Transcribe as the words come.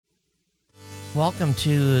Welcome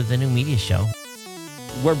to the new media show.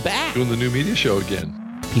 We're back. Doing the new media show again.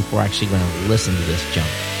 People are actually going to listen to this junk.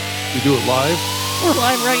 We do it live. We're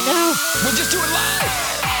live right now. We'll just do it live.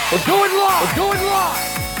 We're going live. We're going live.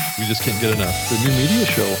 We just can't get enough. The new media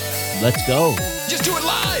show. Let's go. Just do it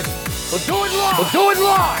live. We're going live. We're going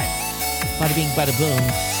live. Bada bing, bada boom.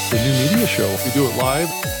 The new media show. We do it live.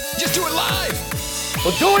 Just do it live.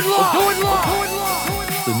 We're going live. We're going live. We're going live.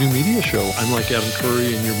 The new media show. I'm like Adam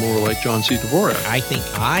Curry and you're more like John C. Dvorak. I think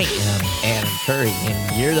I am Adam Curry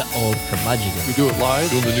and you're the old curmudgeon. We do it live.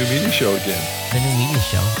 Doing the new media show again. The new media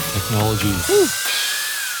show. Technology. Whew.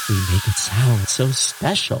 We make it sound so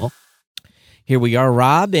special. Here we are,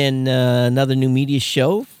 Rob, and another new media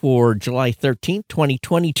show for July 13th,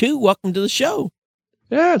 2022. Welcome to the show.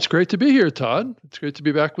 Yeah, it's great to be here, Todd. It's great to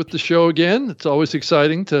be back with the show again. It's always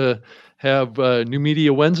exciting to have New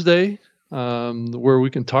Media Wednesday, where we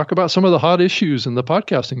can talk about some of the hot issues in the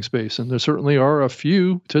podcasting space. And there certainly are a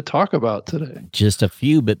few to talk about today. Just a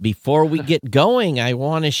few, but before we get going, I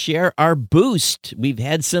want to share our boost. We've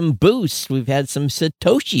had some boosts. We've had some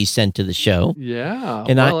Satoshi sent to the show. Yeah,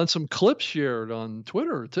 and some clips shared on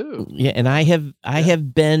Twitter too. Yeah, and I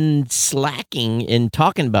have been slacking in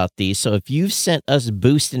talking about these. So if you've sent us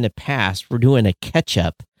boost in the past, we're doing a catch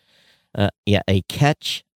up. A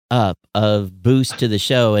catch up of boost to the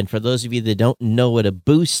show. And for those of you that don't know what a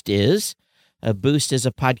boost is a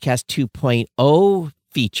podcast 2.0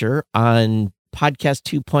 feature on podcast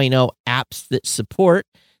 2.0 apps that support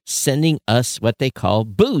sending us what they call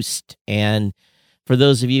boost. And for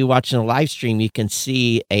those of you watching the live stream, you can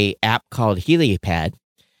see a app called Heliopad,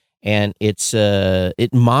 and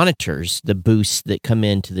it monitors the boosts that come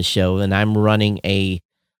into the show. And I'm running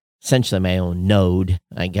essentially my own node.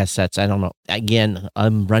 I guess I don't know. Again,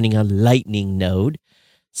 I'm running a Lightning node.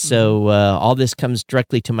 So all this comes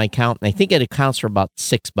directly to my account. And I think it accounts for about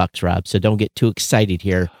 $6, Rob. So don't get too excited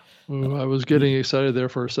here. Ooh, I was getting excited there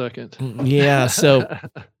for a second. Yeah. So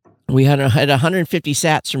we had 150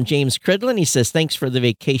 sats from James Cridlin. He says, thanks for the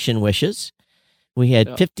vacation wishes. We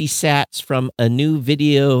had 50 sats from a new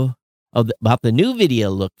video about the new video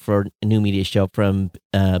look for a new media show from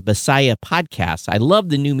Basaya Podcast. I love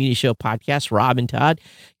the new media show podcast. Rob and Todd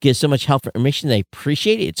give so much helpful information. I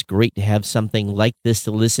appreciate it. It's great to have something like this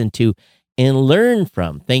to listen to and learn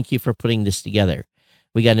from. Thank you for putting this together.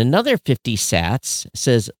 We got another 50 sats. It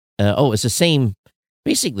says, it's the same,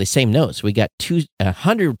 basically same notes. We got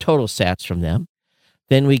 200 total sats from them.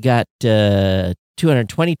 Then we got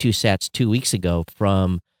 222 sats 2 weeks ago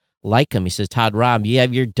from Like him. He says, Todd, Rob, you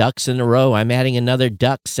have your ducks in a row. I'm adding another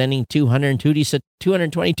duck, sending 222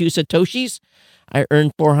 Satoshis. I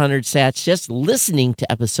earned 400 sats just listening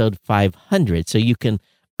to episode 500. So you can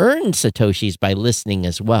earn Satoshis by listening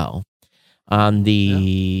as well. On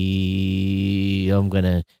the,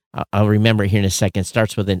 I'll remember it here in a second. It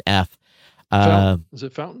starts with an F. Is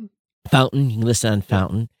it Fountain? Fountain. You can listen on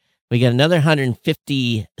Fountain. We got another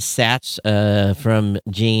 150 sats from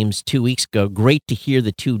James 2 weeks ago. Great to hear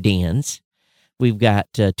the two Dans. We've got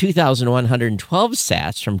 2,112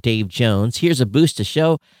 sats from Dave Jones. Here's a boost to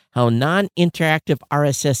show how non-interactive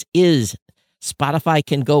RSS is. Spotify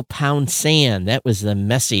can go pound sand. That was the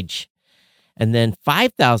message. And then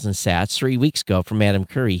 5,000 sats 3 weeks ago from Adam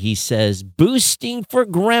Curry. He says, boosting for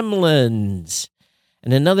gremlins.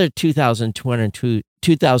 And another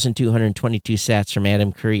 2,222 sats from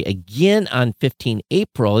Adam Curry, again on 15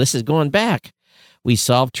 April. This is going back. We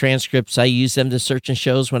solved transcripts. I use them to search in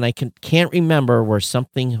shows when I can't remember where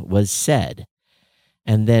something was said.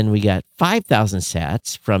 And then we got 5,000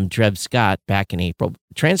 sats from Drev Scott back in April.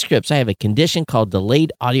 Transcripts, I have a condition called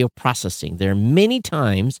delayed audio processing. There are many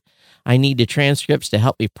times I need the transcripts to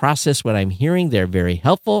help me process what I'm hearing. They're very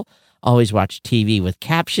helpful. Always watch TV with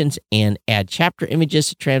captions and add chapter images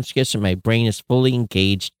to transcripts, and my brain is fully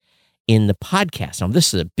engaged in the podcast. Now,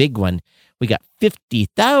 this is a big one. We got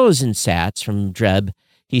 50,000 sats from Dreb.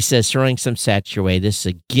 He says, throwing some sats your way. This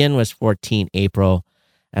again was 14 April.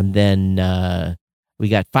 And then we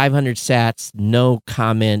got 500 sats, no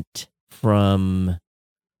comment from,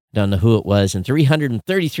 don't know who it was, and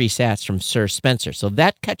 333 sats from Sir Spencer. So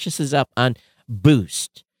that catches us up on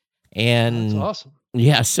Boost. And that's awesome.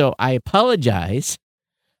 Yeah, so I apologize.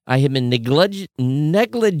 I have been negligent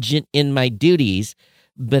in my duties,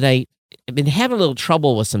 but I've been having a little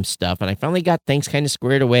trouble with some stuff, and I finally got things kind of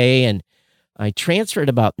squared away, and I transferred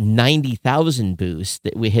about 90,000 boosts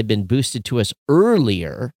that we had been boosted to us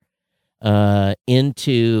earlier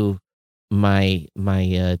into my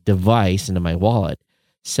device, into my wallet.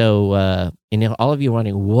 So, all of you are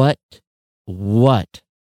wondering, what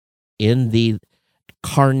in the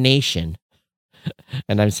carnation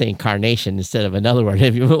And I'm saying carnation instead of another word.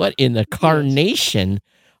 What in the carnation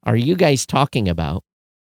are you guys talking about?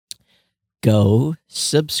 Go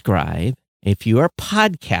subscribe. If you are a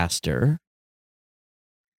podcaster,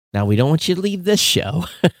 now we don't want you to leave this show.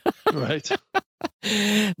 Right.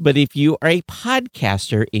 But if you are a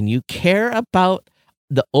podcaster and you care about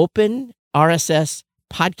the open RSS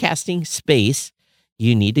podcasting space,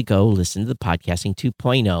 you need to go listen to the Podcasting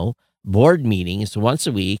 2.0 board meetings once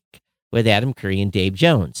a week with Adam Curry and Dave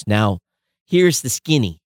Jones. Now, here's the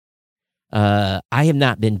skinny. I have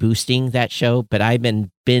not been boosting that show, but I've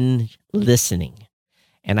been listening,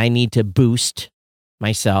 and I need to boost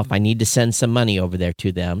myself. I need to send some money over there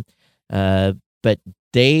to them. But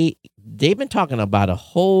they've been talking about a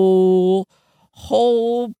whole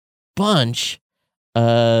bunch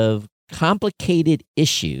of complicated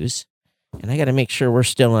issues, and I got to make sure we're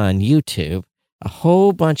still on YouTube. A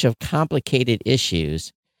whole bunch of complicated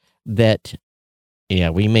issues that,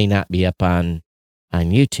 we may not be up on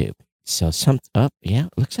YouTube. So it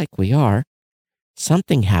looks like we are.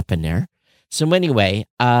 Something happened there. So anyway,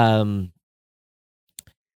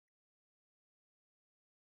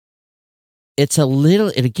 it'll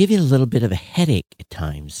give you a little bit of a headache at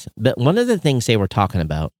times. But one of the things they were talking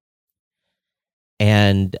about,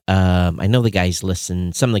 and I know some of the guys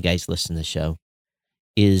listen to the show,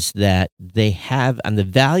 is that they have on the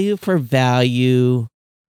value for value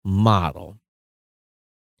model.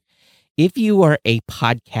 If you are a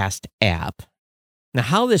podcast app, now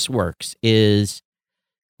how this works is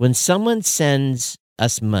when someone sends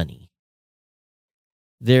us money,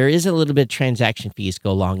 there is a little bit of transaction fees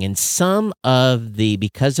go along, and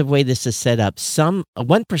because of the way this is set up,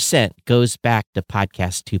 1% goes back to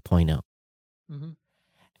Podcast 2.0. Mm-hmm.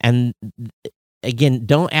 And again,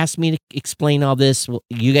 don't ask me to explain all this.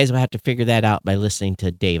 You guys will have to figure that out by listening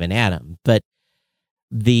to Dave and Adam. But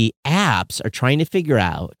the apps are trying to figure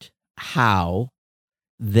out how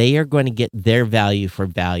they are going to get their value for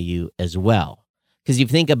value as well. Because you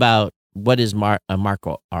think about what is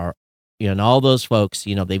Marco, and all those folks,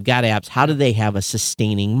 they've got apps. How do they have a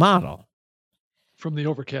sustaining model? From the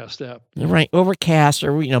Overcast app. Right, Overcast,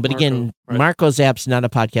 or, but Marco, again, right. Marco's app's not a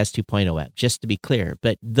Podcast 2.0 app, just to be clear.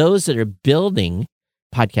 But those that are building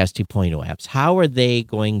Podcast 2.0 apps, how are they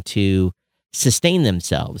going to sustain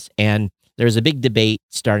themselves? And there's a big debate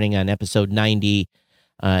starting on episode 90.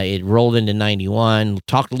 It rolled into 91,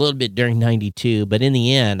 talked a little bit during 92, but in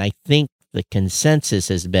the end, I think the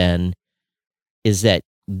consensus is that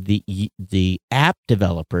the app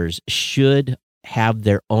developers should have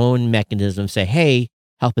their own mechanism, say, hey,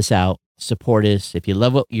 help us out, support us. If you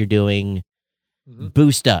love what you're doing,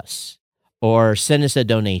 boost us, or send us a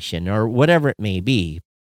donation, or whatever it may be.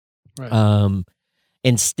 Right.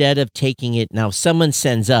 Instead of taking it, now someone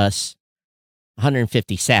sends us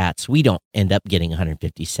 150 sats, we don't end up getting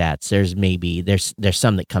 150 sats. There's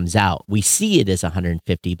some that comes out. We see it as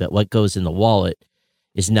 150, but what goes in the wallet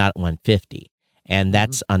is not 150. And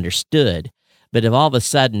that's understood. But if all of a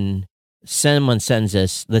sudden someone sends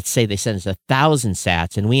us, let's say they send us 1,000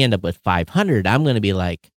 sats and we end up with 500, I'm going to be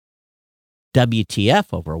like, WTF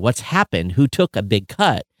over what's happened? Who took a big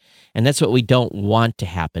cut? And that's what we don't want to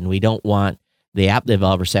happen. We don't want the app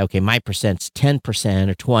developer say, okay, my percent's 10%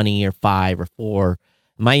 or 20 or 5 or 4.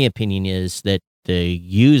 My opinion is that the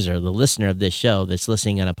user, the listener of this show that's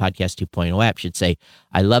listening on a Podcast 2.0 app should say,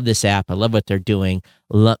 I love this app. I love what they're doing.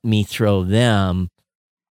 Let me throw them,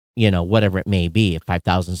 whatever it may be,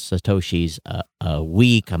 5,000 Satoshis a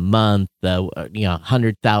week, a month,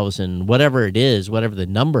 100,000, whatever it is, whatever the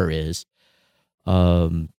number is.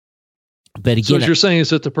 But again, so what you're saying is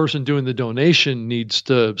that the person doing the donation needs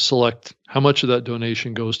to select how much of that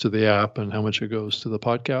donation goes to the app and how much it goes to the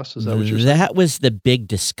podcast. Is that what you're saying? That was the big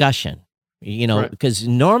discussion, Right. because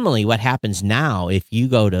normally what happens now, if you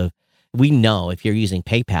we know if you're using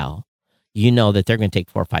PayPal, that they're going to take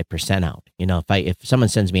 4 or 5% out. If someone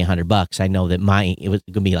sends me $100, I know that it was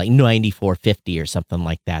going to be like $94.50 or something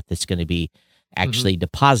like that. That's going to be actually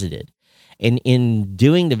deposited. And in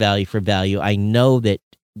doing the value for value, I know that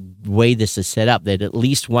way this is set up, that at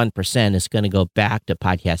least 1% is going to go back to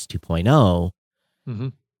Podcast 2.0.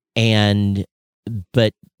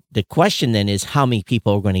 But the question then is how many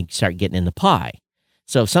people are going to start getting in the pie.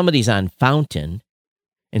 So if somebody's on Fountain,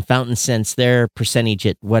 and Fountain sends their percentage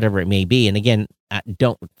at whatever it may be, and again,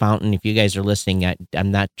 Fountain, if you guys are listening,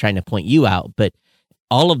 I'm not trying to point you out, but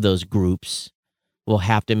all of those groups will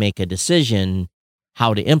have to make a decision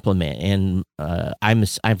how to implement. And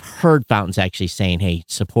I've heard Fountains actually saying, hey,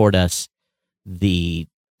 support us by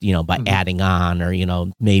adding on, or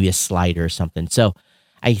maybe a slider or something. So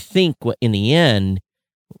I think in the end,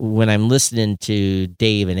 when I'm listening to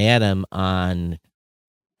Dave and Adam on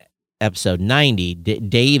episode 90,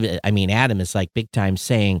 Adam is like big time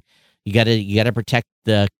saying, you gotta protect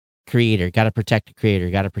the creator, gotta protect the creator,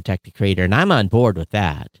 gotta protect the creator. And I'm on board with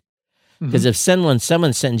that. Because if someone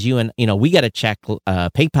sends you we got a check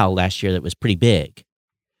PayPal last year that was pretty big,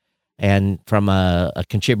 and from a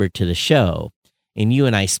contributor to the show, and you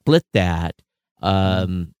and I split that,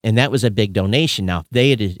 and that was a big donation. Now,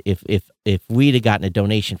 if we'd have gotten a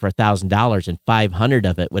donation for $1,000 and 500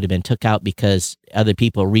 of it would have been took out because other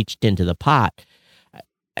people reached into the pot,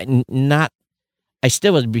 I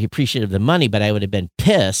still would be appreciative of the money, but I would have been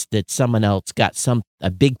pissed that someone else got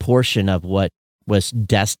a big portion of what was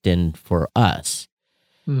destined for us.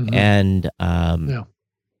 And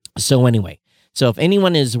so anyway, so if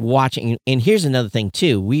anyone is watching, and here's another thing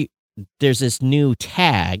too, there's this new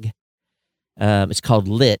tag, it's called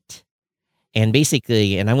lit, and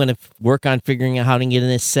basically, and I'm going to work on figuring out how to get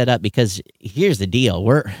this set up, because here's the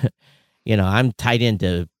deal, I'm tied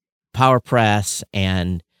into PowerPress,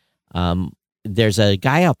 and there's a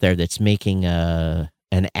guy out there that's making an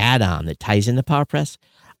add-on that ties into PowerPress.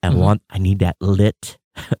 I need that lit.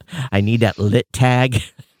 I need that lit tag.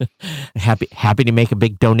 happy to make a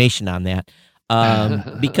big donation on that.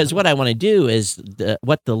 Because what I want to do is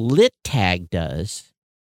what the lit tag does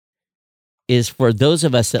is for those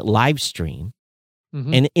of us that live stream,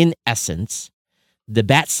 and in essence, the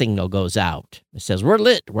bat signal goes out. It says, we're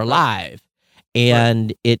lit, we're live.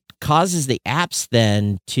 And it causes the apps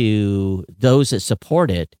then to those that support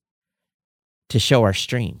it to show our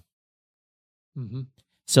stream.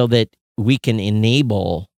 So that we can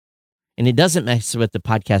enable, and it doesn't mess with the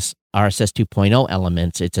podcast RSS 2.0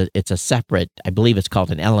 elements. It's a separate, I believe it's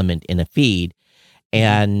called an element in a feed.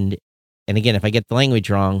 And again, if I get the language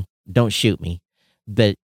wrong, don't shoot me.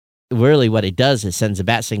 But really what it does is sends a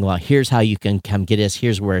bat signal out. Here's how you can come get us.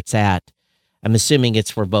 Here's where it's at. I'm assuming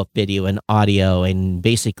it's for both video and audio, and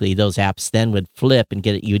basically those apps then would flip and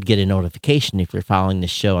you'd get a notification if you're following the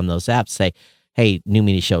show on those apps, say, hey, New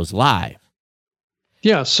Media Show's live.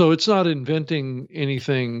 Yeah, so it's not inventing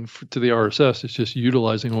anything to the RSS. It's just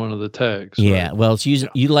utilizing one of the tags. Yeah, right? well, it's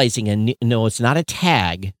utilizing no, it's not a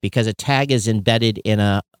tag, because a tag is embedded in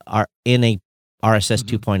a RSS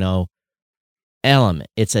 2.0 element.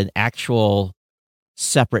 It's an actual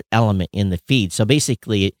separate element in the feed. So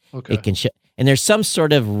basically, it can show. And there's some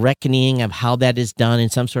sort of reckoning of how that is done,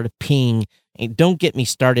 and some sort of ping. And don't get me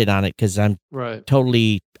started on it, because I'm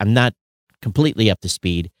not completely up to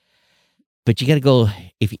speed. But you got to go,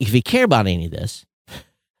 if you care about any of this,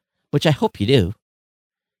 which I hope you do,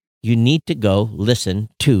 you need to go listen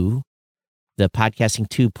to the Podcasting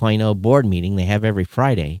 2.0 board meeting they have every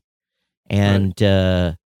Friday. And it's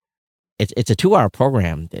a 2-hour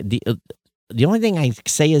program. The only thing I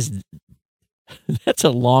say is that's a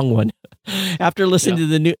long one. After listening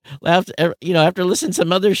to after listening to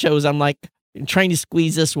some other shows, I'm like trying to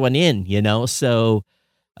squeeze this one in, so,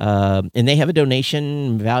 and they have a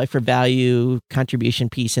donation value for value contribution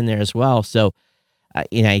piece in there as well. So,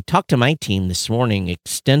 I talked to my team this morning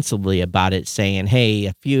extensively about it, saying, hey,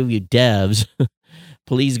 a few of you devs,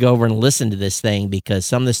 please go over and listen to this thing, because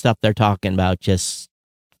some of the stuff they're talking about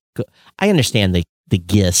I understand the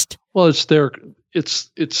gist. Well, it's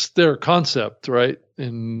their concept, right?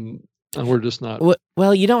 And we're just not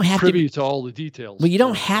you don't have privy to all the details. Well, you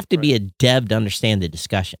don't have to be a dev to understand the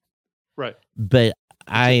discussion, right? But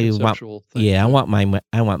I want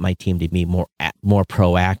my team to be more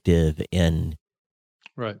proactive in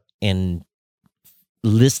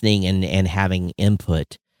listening and having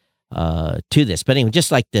input to this. But anyway,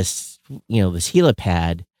 just like this, this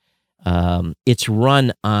helipad. It's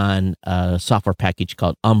run on a software package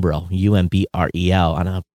called Umbrel,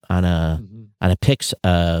 UMBREL, on a Pix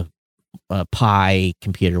Pi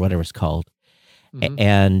computer, whatever it's called,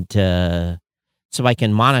 and so I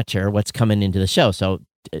can monitor what's coming into the show. So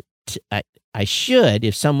I should,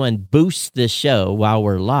 if someone boosts this show while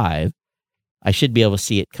we're live, I should be able to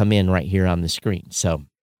see it come in right here on the screen. So,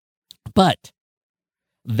 but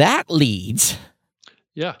that leads,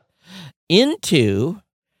 into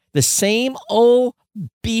the same old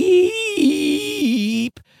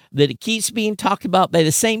beep that it keeps being talked about by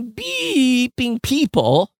the same beeping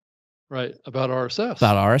people. Right, about RSS.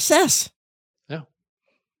 About RSS. Yeah.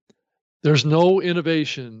 There's no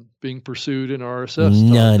innovation being pursued in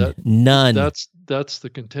RSS. None. That's the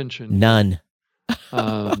contention. None.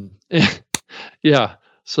 Yeah.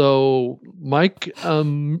 So Mike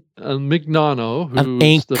Mignano,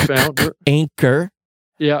 who's the founder. Anchor.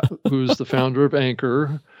 Yeah, who's the founder of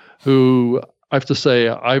Anchor, who I have to say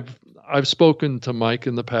I've spoken to Mike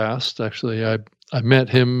in the past. Actually, I met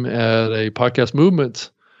him at a podcast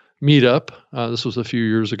movement meetup. This was a few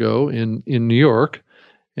years ago in New York,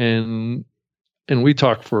 and we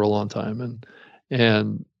talked for a long time.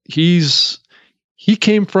 And he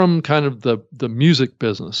came from kind of the music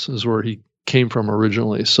business is where he came from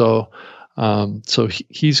originally. So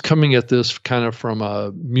he's coming at this kind of from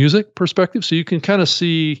a music perspective. So you can kind of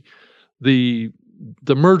see the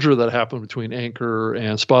merger that happened between Anchor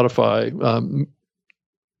and Spotify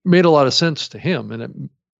made a lot of sense to him, and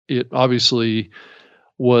it obviously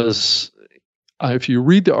was. If you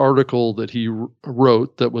read the article that he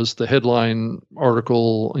wrote, that was the headline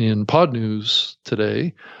article in Pod News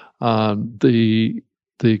today, the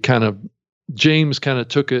kind of James kind of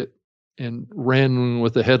took it and ran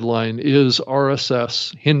with the headline, "Is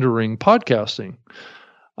RSS hindering podcasting?"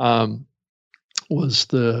 Was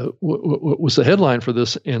the headline for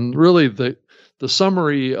this, and really the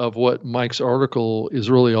summary of what Mike's article is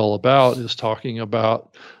really all about is talking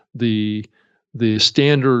about the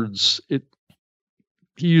standards.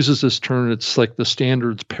 He uses this term. It's like the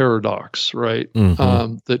standards paradox, right?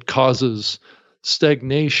 Mm-hmm. That causes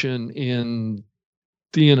stagnation in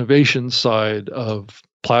the innovation side of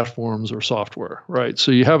platforms or software, right?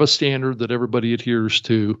 So you have a standard that everybody adheres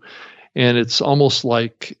to, and it's almost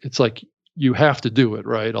like you have to do it,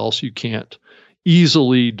 right? Also, you can't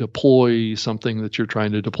easily deploy something that you're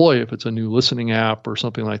trying to deploy if it's a new listening app or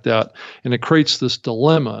something like that. And it creates this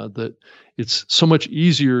dilemma that it's so much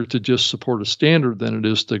easier to just support a standard than it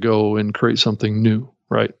is to go and create something new,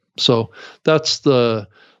 right? So that's the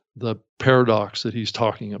paradox that he's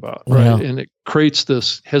talking about, right? Well, and it creates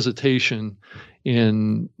this hesitation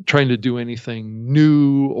in trying to do anything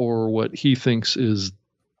new or what he thinks is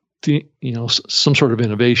some sort of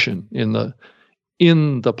innovation in the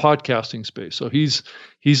podcasting space. So he's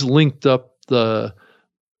linked up the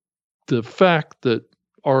fact that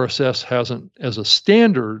RSS hasn't, as a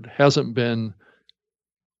standard, hasn't been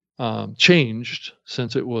changed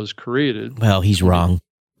since it was created. Well, he's wrong.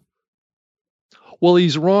 Well,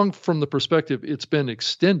 he's wrong from the perspective it's been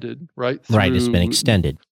extended, right? Right, it's been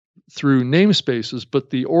extended through namespaces,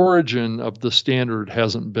 but the origin of the standard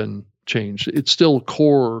hasn't been changed. It's still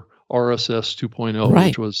core RSS 2.0, right,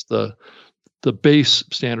 which was the base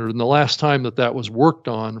standard. And the last time that was worked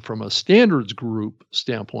on from a standards group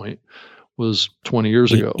standpoint was 20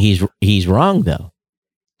 years ago. He's wrong, though.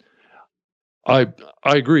 I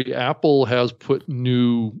agree. Apple has put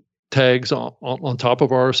new tags on top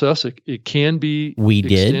of RSS. It can be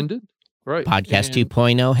extended. Right. Podcast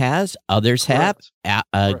 2.0 has. Others have.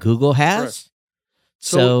 Google has.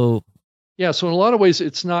 So yeah. So in a lot of ways,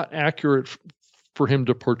 it's not accurate for him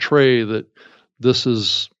to portray that this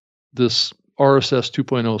RSS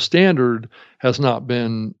 2.0 standard has not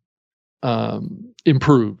been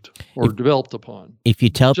improved or developed upon. If you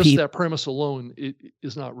tell people that premise alone, it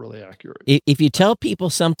is not really accurate. If you tell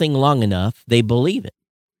people something long enough, they believe it.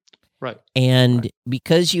 Right. And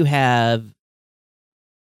because you have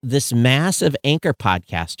this mass of anchor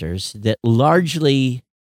podcasters that largely,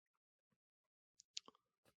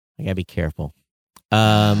 I gotta be careful,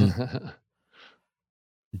 don't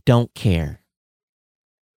care.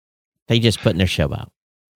 They just putting their show out.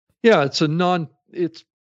 Yeah, it's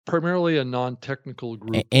primarily a non-technical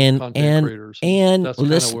group of content creators. And that's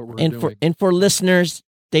kind of what we're doing. And for listeners,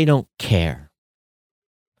 they don't care.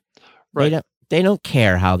 Right. They don't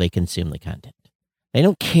care how they consume the content. They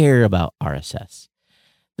don't care about RSS.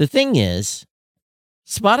 The thing is,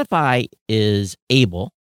 Spotify is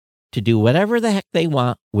able to do whatever the heck they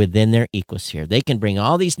want within their ecosphere. They can bring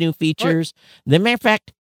all these new features. Right. As a matter of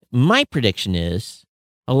fact, my prediction is,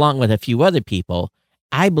 along with a few other people,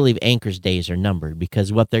 I believe Anchor's days are numbered,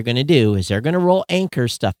 because what they're going to do is they're going to roll Anchor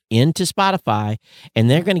stuff into Spotify, and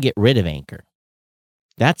they're going to get rid of Anchor.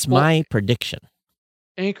 That's my prediction.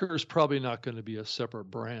 Anchor is probably not going to be a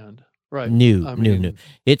separate brand, right? No.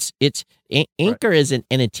 It's Anchor is an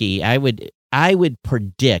entity. I would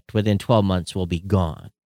predict within 12 months will be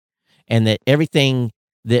gone, and that everything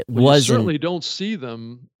that was certainly don't see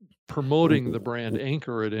them promoting the brand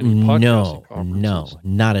Anchor at any podcasting conferences. No,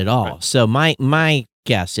 not at all. Right. So my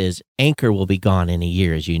guess is Anchor will be gone in a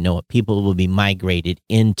year, as you know it. People will be migrated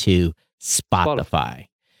into Spotify.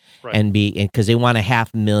 Right. And because they want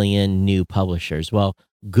 500,000 new publishers. Well,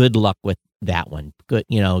 good luck with that one. Good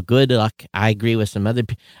luck. I agree with some other,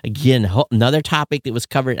 again, another topic that was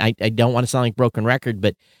covered. I don't want to sound like broken record,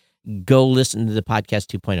 but go listen to the podcast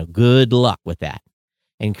 2.0. Good luck with that.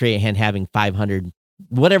 And having 500,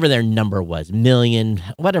 whatever their number was, million,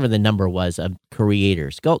 whatever the number was of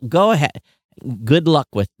creators. Go ahead. Good luck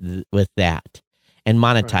with that and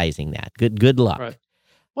monetizing that. Good luck. Right.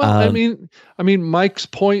 Well, I mean, Mike's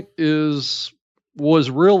point was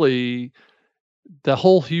really the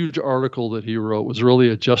whole huge article that he wrote was really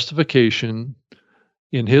a justification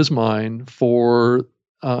in his mind for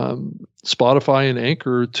Spotify and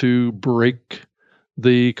Anchor to break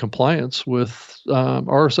the compliance with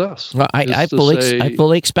RSS. Well, I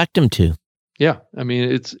fully expect them to. Yeah, I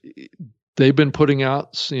mean, they've been putting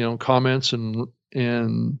out comments and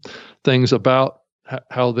things about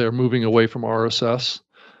how they're moving away from RSS.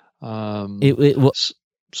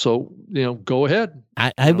 So go ahead.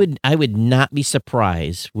 I would not be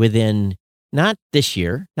surprised within, not this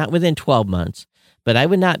year, not within 12 months, but I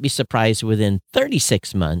would not be surprised within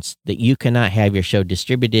 36 months that you cannot have your show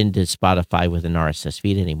distributed into Spotify with an RSS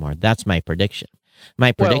feed anymore. That's my prediction.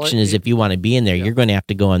 My prediction is if you want to be in there, you're going to have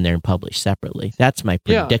to go in there and publish separately. That's my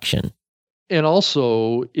prediction. Yeah. And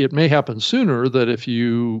also, it may happen sooner that if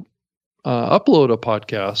you upload a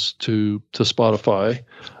podcast to Spotify,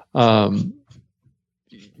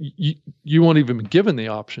 you won't even be given the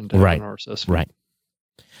option to have an RSS feed. Right.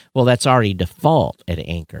 Well, that's already default at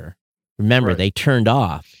Anchor. Remember, they turned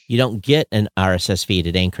off. You don't get an RSS feed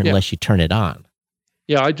at Anchor unless you turn it on.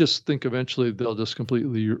 Yeah, I just think eventually they'll just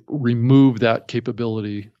completely remove that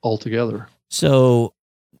capability altogether. So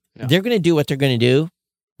they're going to do what they're going to do,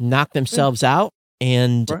 knock themselves out,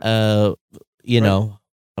 and we'll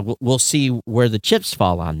see where the chips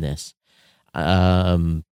fall on this.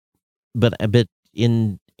 But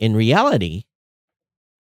in reality,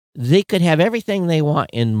 they could have everything they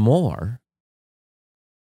want and more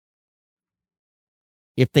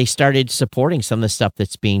if they started supporting some of the stuff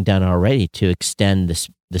that's being done already to extend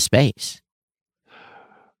the space.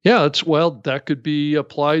 Yeah, that could be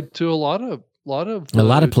applied to a lot of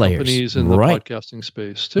players, companies in the podcasting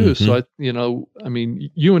space too. Mm-hmm. So I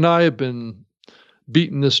mean, you and I have been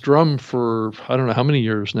beating this drum for I don't know how many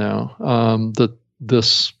years now that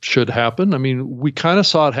this should happen. I mean, we kind of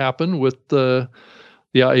saw it happen with the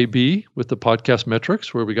IAB, with the podcast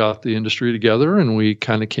metrics, where we got the industry together and we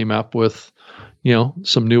kind of came up with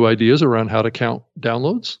some new ideas around how to count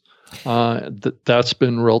downloads. That's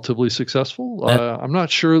been relatively successful. I'm not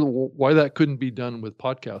sure why that couldn't be done with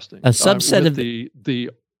podcasting. A subset of the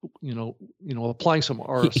applying some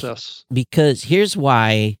RSS. Because here's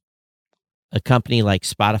why a company like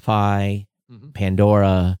Spotify,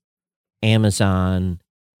 Pandora, Amazon,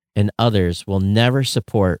 and others will never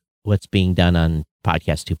support what's being done on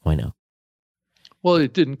Podcast 2.0. Well,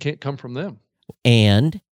 it can't come from them.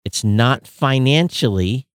 And it's not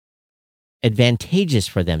financially advantageous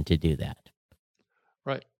for them to do that.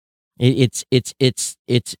 Right. It's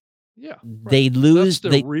yeah. They lose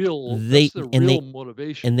that's the real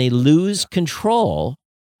motivation. And they lose control.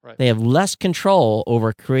 Right. They have less control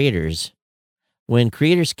over creators when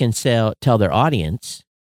creators can tell their audience,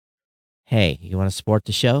 hey, you want to support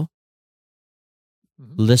the show?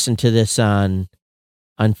 Mm-hmm. Listen to this on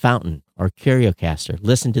Fountain or Curiocaster.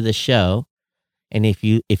 Listen to this show. And if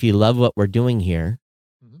you love what we're doing here,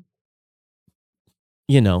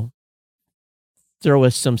 throw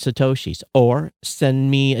us some Satoshis or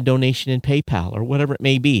send me a donation in PayPal or whatever it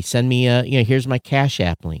may be. Send me here's my Cash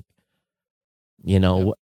App link.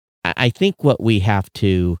 I think what we have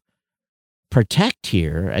to protect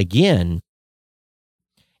here again,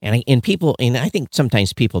 and I think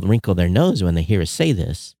sometimes people wrinkle their nose when they hear us say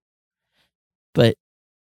this, but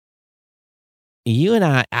you and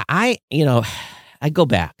I go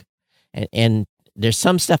back and there's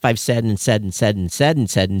some stuff I've said and said and said and said and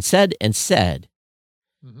said and said and said.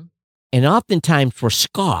 Mm-hmm. And oftentimes we're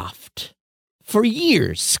scoffed for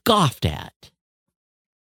years, scoffed at.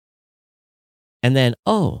 And then,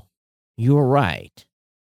 oh, you were right.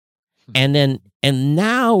 Mm-hmm. And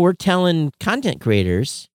now we're telling content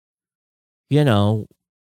creators, we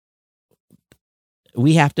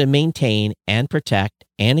have to maintain and protect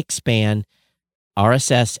and expand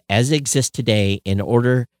RSS as it exists today in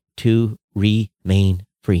order to remain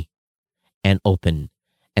free and open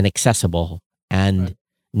and accessible and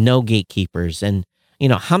no gatekeepers. And,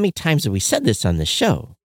 how many times have we said this on the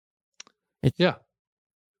show? Yeah.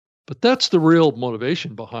 But that's the real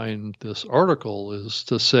motivation behind this article, is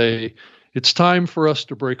to say it's time for us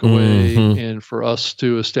to break away and for us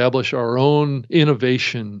to establish our own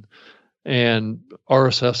innovation, and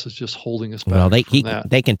RSS is just holding us back. Well, they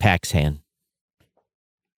can Pax hand.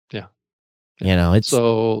 Yeah.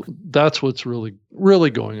 So that's what's really,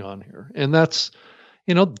 really going on here. And that's,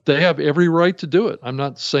 they have every right to do it. I'm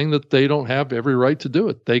not saying that they don't have every right to do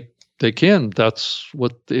it. They can.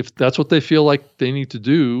 If that's what they feel like they need to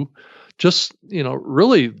do. Just,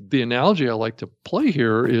 really the analogy I like to play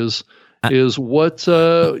here is what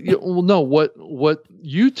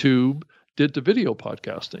YouTube did to video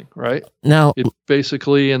podcasting, right? Now, It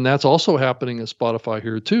basically, and that's also happening at Spotify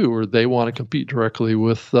here too, where they want to compete directly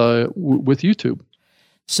with YouTube.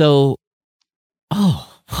 so,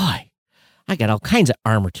 oh boy, I got all kinds of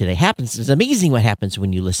armor today. It's amazing what happens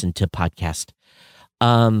when you listen to podcast.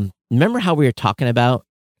 Remember how we were talking about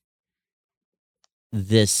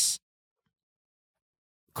this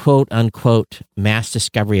quote unquote mass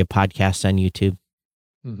discovery of podcasts on YouTube?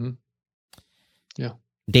 Mm-hmm. Yeah.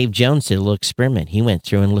 Dave Jones did a little experiment. He went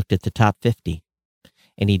through and looked at the top 50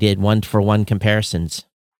 and he did 1-for-1 comparisons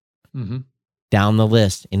down the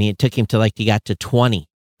list. And it took him to he got to 20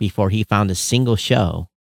 before he found a single show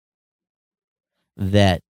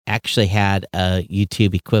that actually had a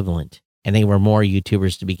YouTube equivalent. And they were more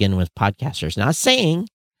YouTubers to begin with, podcasters. Not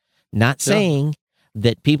saying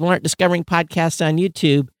that people aren't discovering podcasts on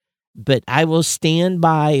YouTube, but I will stand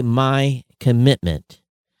by my commitment.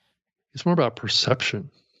 It's more about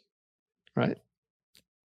perception, right?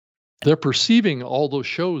 They're perceiving all those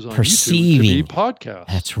shows on YouTube to be podcasts.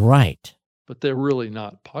 That's right. But they're really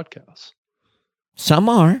not podcasts. Some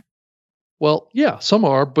are. Well, yeah, some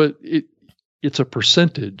are, but it's a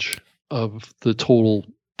percentage of the total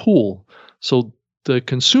pool. So the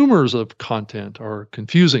consumers of content are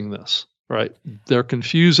confusing this, right? They're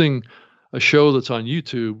confusing a show that's on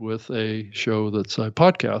YouTube with a show that's a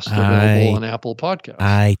podcast available on Apple Podcasts.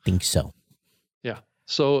 I think so. Yeah.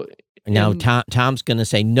 So now Tom's going to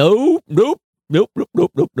say, nope.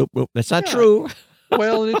 That's not true.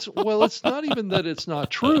 Well, it's not even that it's not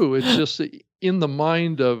true. It's just that in the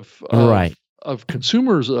mind of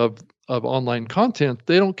consumers of online content,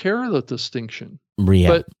 they don't care the distinction. Yeah,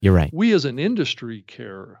 but you're right. We as an industry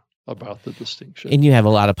care about the distinction. And you have a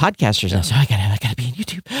lot of podcasters now, so I gotta be on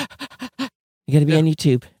YouTube. I gotta be on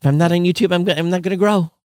YouTube. If I'm not on YouTube, I'm not gonna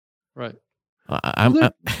grow. Right. I'm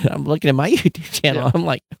looking at my YouTube channel. Yeah. I'm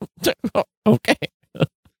like, okay.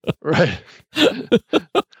 Right.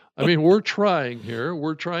 I mean, we're trying here.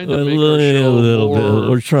 We're trying to make our show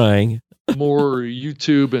we're trying more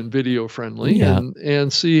YouTube and video friendly,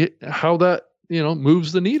 and see how that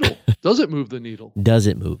moves the needle. Does it move the needle? Does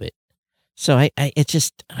it move it? So it's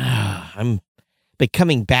just but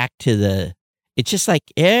coming back to it's just like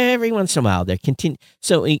every once in a while they're continue.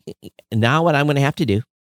 So now what I'm going to have to do,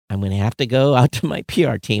 I'm going to have to go out to my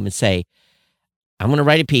PR team and say, I'm going to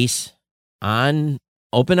write a piece on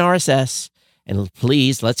open RSS, and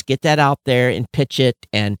please let's get that out there and pitch it.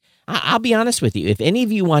 And I'll be honest with you, if any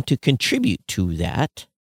of you want to contribute to that,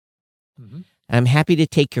 I'm happy to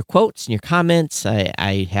take your quotes and your comments.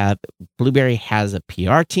 I have Blueberry has a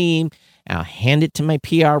PR team. I'll hand it to my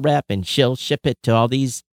PR rep, and she'll ship it to all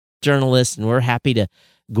these journalists, and we're happy to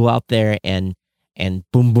go out there and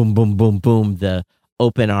boom, boom, boom, boom, boom, the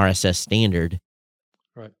open RSS standard.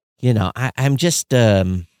 Right. I'm just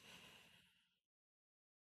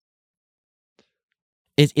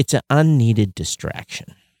it's an unneeded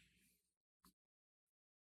distraction.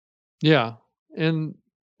 Yeah. And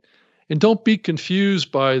don't be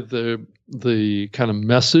confused by the kind of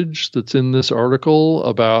message that's in this article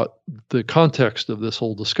about the context of this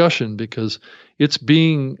whole discussion, because it's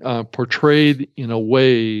being portrayed in a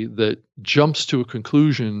way that jumps to a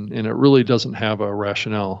conclusion, and it really doesn't have a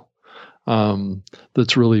rationale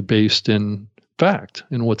that's really based in fact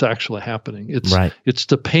and what's actually happening. It's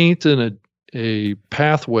to paint in a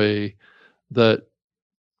pathway that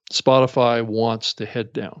Spotify wants to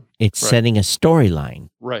head down. It's setting a storyline.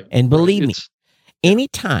 Right. And believe me,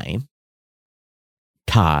 anytime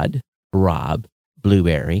Todd, Rob,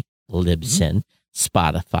 Blueberry, Libsyn,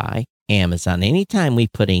 Spotify, Amazon, anytime we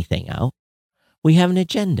put anything out, we have an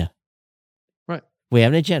agenda. Right. We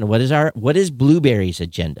have an agenda. What is Blueberry's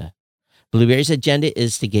agenda? Blueberry's agenda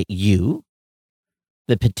is to get you,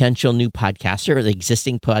 the potential new podcaster or the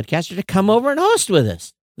existing podcaster, to come over and host with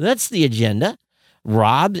us. That's the agenda.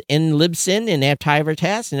 Rob and Libsyn and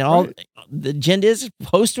Advertise and all the agenda is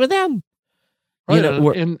host with them. Right.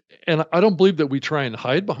 And I don't believe that we try and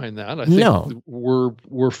hide behind that. I think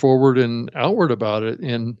we're forward and outward about it.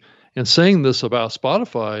 And saying this about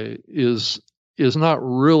Spotify is not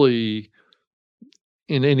really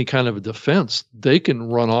in any kind of a defense. They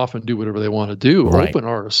can run off and do whatever they want to do. Right. Open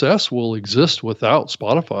RSS will exist without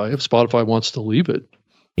Spotify if Spotify wants to leave it.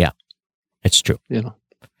 Yeah, it's true.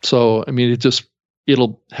 So, I mean,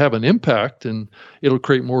 it'll have an impact, and it'll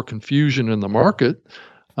create more confusion in the market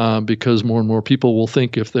because more and more people will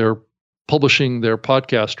think if they're publishing their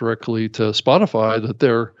podcast directly to Spotify that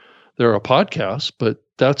they're a podcast, but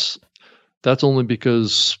that's only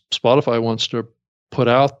because Spotify wants to put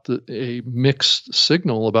out a mixed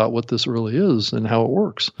signal about what this really is and how it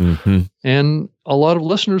works. And a lot of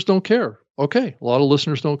listeners don't care. Okay, a lot of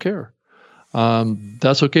listeners don't care.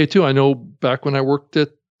 That's okay too. I know back when I worked at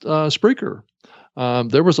Spreaker,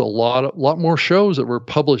 there was a lot more shows that were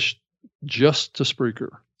published just to Spreaker,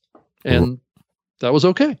 and that was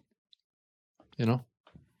okay.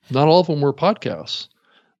 Not all of them were podcasts,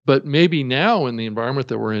 but maybe now in the environment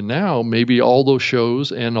that we're in now, maybe all those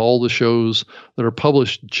shows and all the shows that are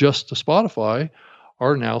published just to Spotify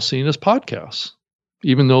are now seen as podcasts,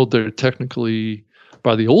 even though they're technically,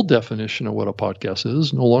 by the old definition of what a podcast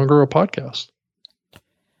is, no longer a podcast.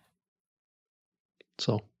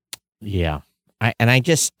 So, yeah,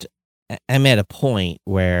 I'm at a point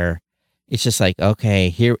where it's just like, okay,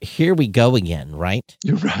 here we go again, right?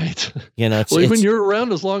 You're right. It's you're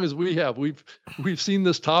around as long as we have, we've seen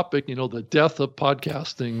this topic. The death of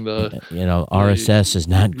podcasting. RSS is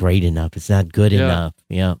not great enough. It's not good enough.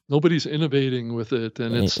 Yeah, nobody's innovating with it,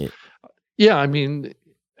 and it's the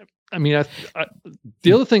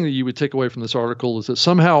other thing that you would take away from this article is that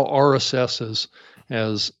somehow RSS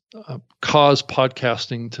has caused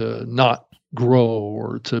podcasting to not grow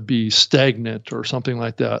or to be stagnant or something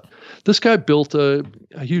like that. This guy built a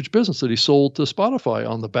huge business that he sold to Spotify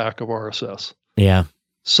on the back of RSS. Yeah.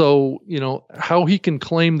 So, how he can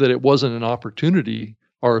claim that it wasn't an opportunity,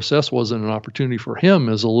 RSS wasn't an opportunity for him,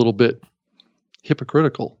 is a little bit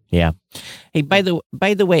hypocritical. Yeah. Hey, by the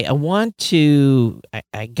way,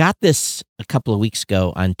 I got this a couple of weeks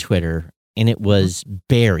ago on Twitter, and it was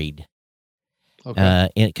buried. Okay.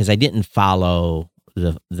 Because I didn't follow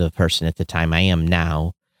the person at the time. I am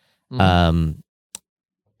now. Mm-hmm.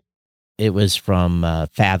 It was from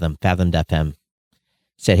Fathom.fm.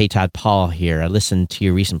 Said, "Hey Todd, Paul here. I listened to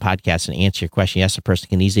your recent podcast and answer your question. Yes, a person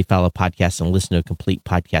can easily follow a podcast and listen to a complete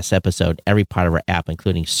podcast episode. Every part of our app,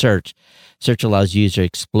 including search. Search allows users to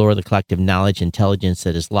explore the collective knowledge, intelligence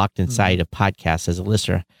that is locked inside a podcast. As a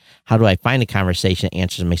listener, how do I find a conversation that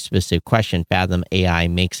answers my specific question? Fathom AI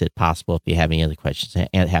makes it possible. If you have any other questions,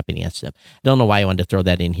 I'm happy to answer them." I don't know why I wanted to throw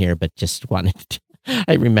that in here, but just wanted to,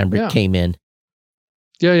 I remember it came in.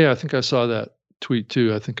 Yeah, I think I saw that tweet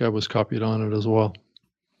too. I think I was copied on it as well.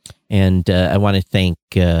 And I want to thank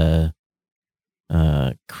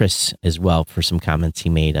Chris as well for some comments he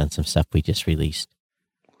made on some stuff we just released.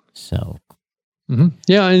 So,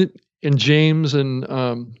 yeah, and James and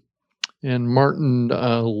Martin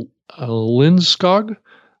Lindskog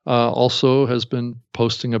also has been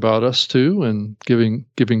posting about us too, and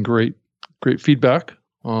giving great feedback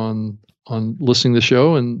on listening to the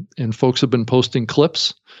show, and folks have been posting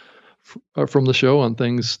clips from the show on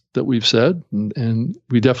things that we've said, and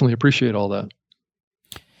we definitely appreciate all that.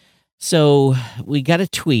 So we got a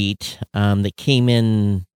tweet that came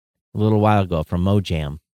in a little while ago from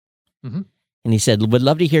Mojam. Mm-hmm. And he said, "Would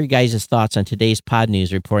love to hear you guys' thoughts on today's pod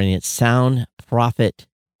news reporting it sound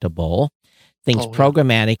profitable. Thinks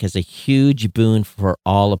programmatic is a huge boon for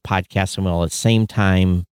all of podcasting, while at the same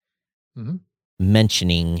time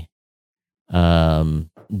mentioning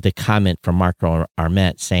the comment from Marco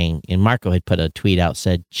Armet saying," and Marco had put a tweet out,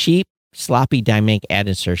 said, "Cheap, sloppy dynamic ad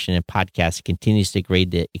insertion in podcasts continues to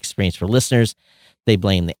degrade the experience for listeners. They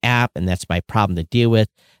blame the app, and that's my problem to deal with.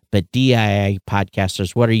 But DIY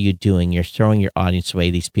podcasters, what are you doing? You're throwing your audience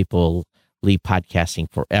away. These people leave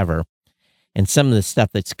podcasting forever." And some of the stuff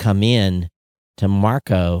that's come in to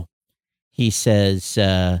Marco, he says,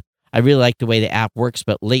 "I really like the way the app works,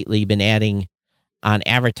 but lately you've been adding on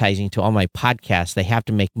advertising to all my podcasts. They have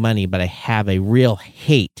to make money, but I have a real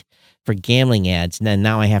hate for gambling ads. And then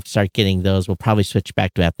now I have to start getting those. We'll probably switch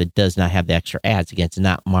back to an app that does not have the extra ads. Again, it's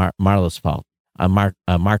not Marlo's fault,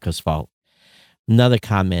 Marco's fault." Another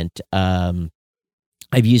comment,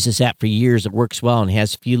 "I've used this app for years. It works well and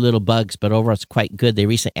has a few little bugs, but overall it's quite good. They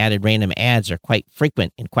recently added random ads are quite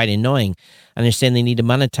frequent and quite annoying. I understand they need to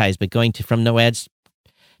monetize, but going from no ads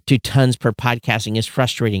to tons per podcasting is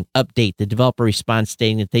frustrating. Update." The developer responds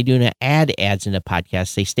stating that they do not add ads into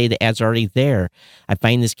podcasts. They say the ads are already there. "I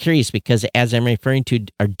find this curious because the ads I'm referring to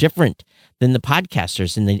are different than the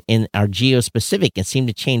podcasters and are geo-specific and seem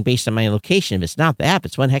to change based on my location. If it's not the app,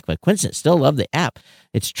 it's one heck of a coincidence. Still love the app."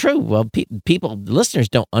 It's true. Well, listeners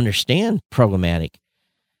don't understand programmatic.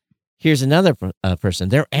 Here's another person.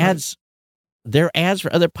 Their ads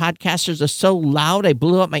for other podcasters are so loud, I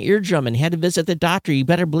blew out my eardrum and had to visit the doctor. You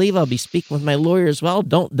better believe I'll be speaking with my lawyer as well.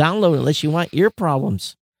 Don't download it unless you want ear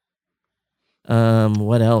problems.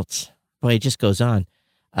 What else? Boy, it just goes on.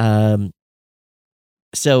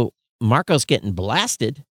 So Marco's getting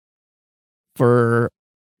blasted for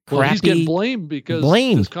crappy. Well, he's getting blamed because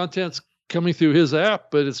his content's coming through his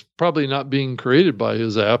app, but it's probably not being created by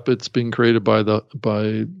his app. It's being created by the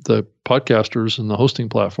podcasters and the hosting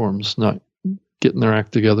platforms, not getting their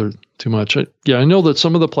act together too much. I know that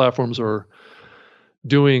some of the platforms are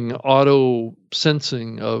doing auto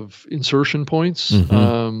sensing of insertion points.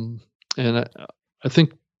 Mhm. And I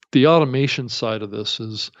think the automation side of this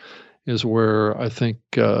is where I think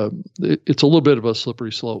it's a little bit of a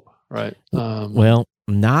slippery slope, right? Well,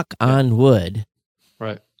 knock yeah. on wood.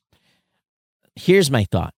 Right. Here's my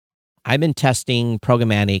thought. I've been testing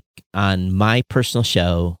programmatic on my personal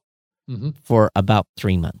show Hmm. for about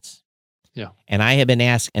 3 months. Yeah. And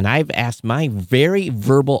I've asked my very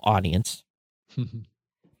verbal audience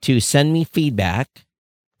to send me feedback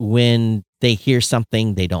when they hear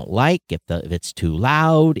something they don't like, if it's too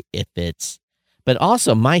loud, but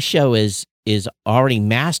also my show is already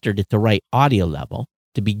mastered at the right audio level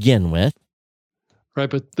to begin with. Right,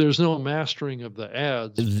 but there's no mastering of the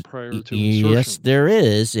ads prior to Yes, insertion. there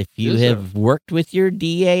is. If you Is have worked with your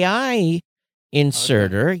DAI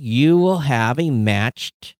inserter, you will have a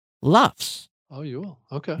matched LUFS. Oh, you will.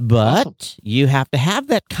 Okay. But Awesome. you have to have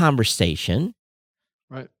that conversation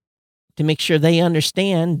Right. to make sure they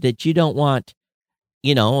understand that you don't want,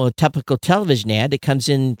 a typical television ad that comes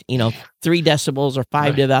in, 3 decibels or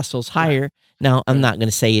 5 Right. decibels higher. Now, I'm Right. not going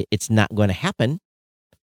to say it's not going to happen.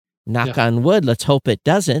 Knock Yeah. on wood, let's hope it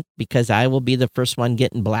doesn't, because I will be the first one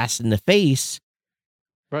getting blasted in the face.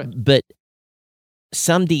 Right. But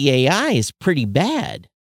some DAI is pretty bad.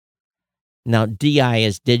 Now, DI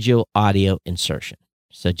is digital audio insertion.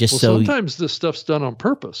 So just sometimes this stuff's done on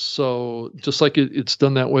purpose. So just like it's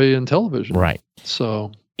done that way in television. Right.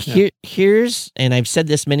 So yeah. Here's, and I've said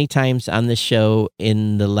this many times on the show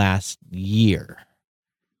in the last year.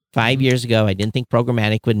 5 years ago, I didn't think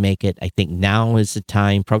programmatic would make it. I think now is the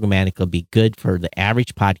time programmatic will be good for the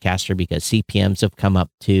average podcaster because CPMs have come up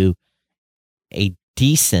to a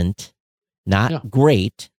decent, not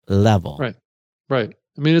great level. Right. Right.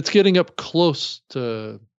 I mean, it's getting up close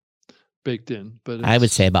to baked in, but I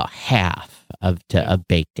would say about half of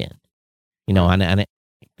baked in. On it.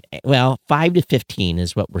 Well, 5 to 15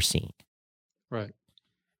 is what we're seeing. Right.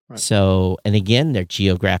 Right. So, and again, they're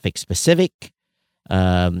geographic specific.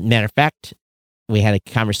 Matter of fact, we had a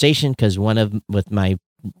conversation because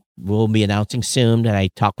we'll be announcing soon that I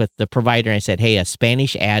talked with the provider and I said, hey, a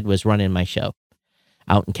Spanish ad was running my show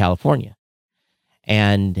out in California.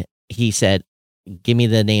 And he said, give me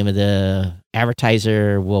the name of the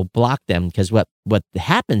advertiser, we'll block them. Because what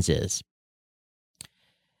happens is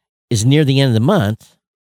near the end of the month,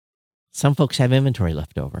 some folks have inventory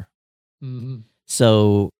left over. Mm-hmm.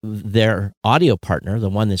 So their audio partner, the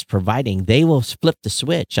one that's providing, they will flip the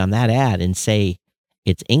switch on that ad and say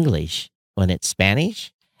it's English when it's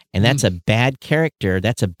Spanish. And that's a bad character.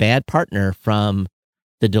 That's a bad partner from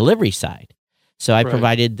the delivery side. So I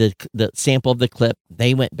provided the sample of the clip.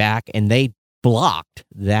 They went back and they blocked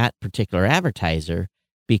that particular advertiser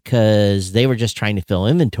because they were just trying to fill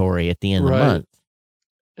inventory at the end of the month.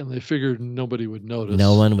 And they figured nobody would notice.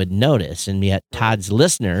 No one would notice. And yet Todd's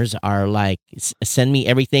listeners are like, send me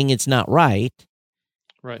everything it's not right.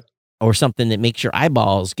 Right. Or something that makes your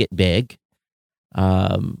eyeballs get big.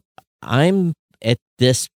 I'm at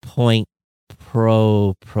this point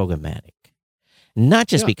pro-programmatic. Not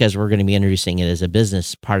just because we're going to be introducing it as a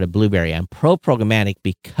business part of Blueberry. I'm pro-programmatic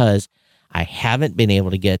because I haven't been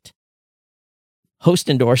able to get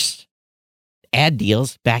host-endorsed ad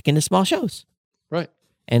deals back into small shows. Right.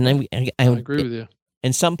 And I agree with you.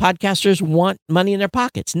 And some podcasters want money in their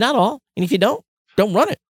pockets. Not all. And if you don't run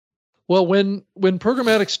it. Well, when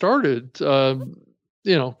programmatic started,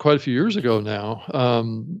 quite a few years ago now,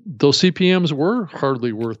 those CPMs were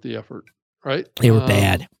hardly worth the effort, right? They were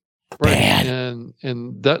bad. Right. Bad.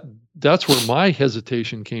 And that's where my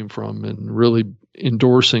hesitation came from in really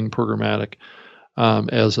endorsing programmatic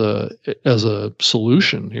as a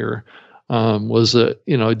solution here. Was that,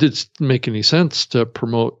 it didn't make any sense to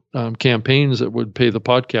promote campaigns that would pay the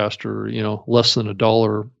podcaster, less than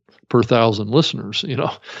 $1 per 1,000 listeners,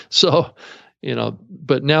 So,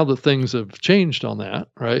 but now that things have changed on that,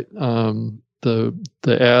 right? The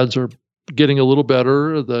ads are getting a little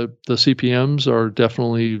better. The CPMs are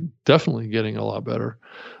definitely getting a lot better.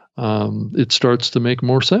 It starts to make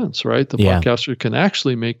more sense, right? The podcaster can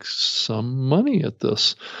actually make some money at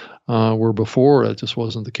this, where before it just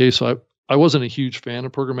wasn't the case. So I wasn't a huge fan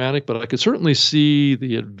of programmatic, but I could certainly see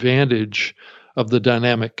the advantage of the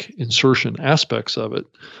dynamic insertion aspects of it.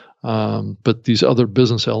 But these other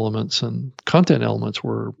business elements and content elements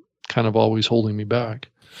were kind of always holding me back.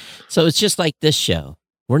 So it's just like this show.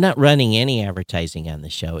 We're not running any advertising on the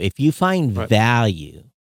show. If you find value,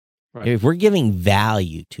 if we're giving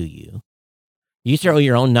value to you, you throw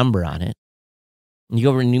your own number on it. And you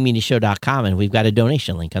go over to newmediashow.com and we've got a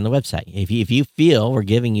donation link on the website. If you feel we're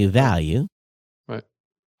giving you value,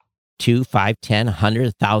 $2, $5, $10,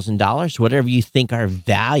 $100, $1,000, whatever you think our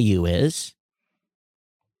value is.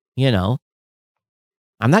 You know,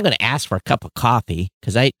 I'm not going to ask for a cup of coffee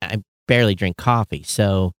because I barely drink coffee.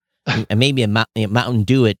 So maybe a Mountain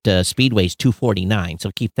Dew at Speedway's $2.49.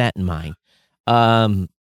 So keep that in mind.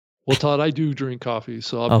 Well, Todd, I do drink coffee,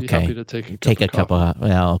 so I'll be happy to take a cup of coffee.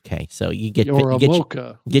 Well, okay. So you get or a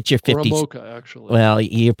mocha. Get your 50. Or a mocha, actually. Well,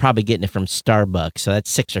 you're probably getting it from Starbucks, so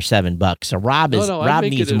that's $6 or $7. So Rob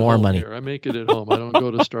needs more money. Here. I make it at home. I don't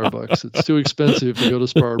go to Starbucks. It's too expensive to go to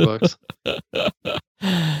Starbucks.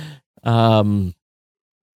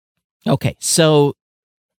 Okay. So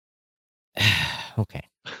okay.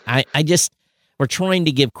 We're trying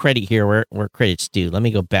to give credit here where credit's due. Let me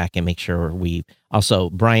go back and make sure also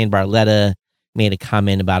Brian Barletta made a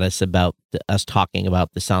comment about us talking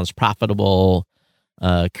about the Sounds Profitable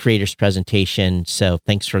creators presentation. So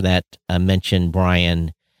thanks for that mention,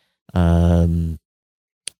 Brian. Let's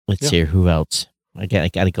see here, who else? I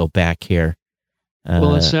got to go back here.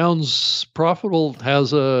 Well, it Sounds Profitable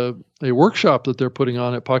has a workshop that they're putting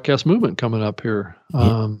on at Podcast Movement coming up here.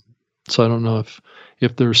 So I don't know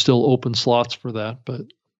if there's still open slots for that, but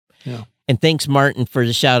yeah. And thanks, Martin, for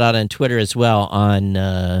the shout out on Twitter as well on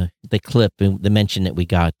the clip, the mention that we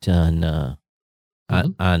got on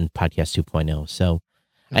Podcast 2.0. So,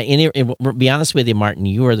 to be honest with you, Martin,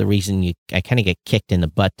 you are the reason I kind of get kicked in the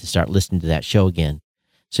butt to start listening to that show again.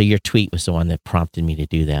 So your tweet was the one that prompted me to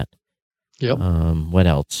do that. Yep. What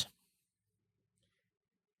else?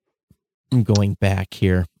 I'm going back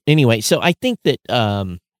here. Anyway, so I think that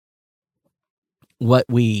what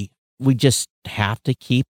we just have to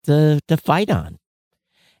keep the fight on.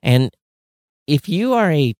 And if you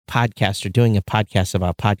are a podcaster doing a podcast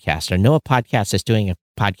about podcasts, or know a podcast that's doing a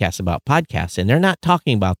podcast about podcasts, and they're not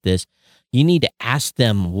talking about this, you need to ask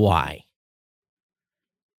them why.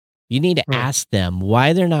 You need to ask them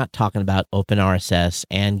why they're not talking about open RSS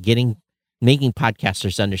and making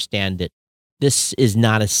podcasters understand that this is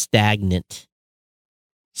not a stagnant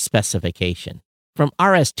specification. From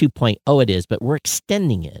RS 2.0 it is, but we're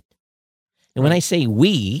extending it. And when I say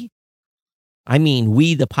we, I mean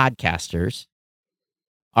we, the podcasters,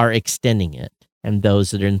 are extending it. And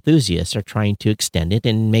those that are enthusiasts are trying to extend it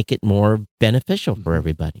and make it more beneficial for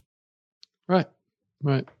everybody. Right.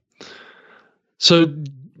 So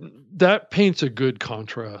that paints a good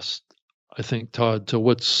contrast, I think, Todd, to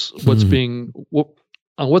what the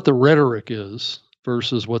rhetoric is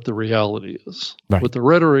versus what the reality is. Right. What the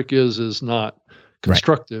rhetoric is not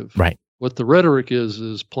constructive. Right. What the rhetoric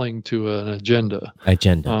is playing to an agenda.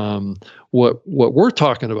 What we're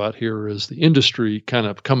talking about here is the industry kind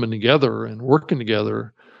of coming together and working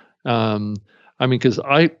together. Because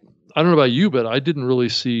I don't know about you, but I didn't really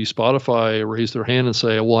see Spotify raise their hand and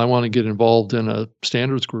say, well, I want to get involved in a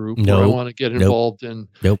standards group, or I want to get involved in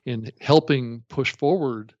helping push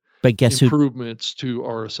forward improvements to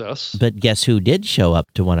RSS. But guess who did show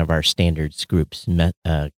up to one of our standards groups?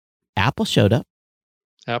 Apple showed up.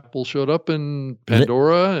 Apple showed up, and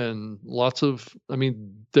Pandora, and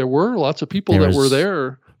there were lots of people that were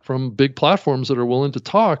there from big platforms that are willing to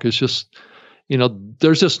talk. It's just,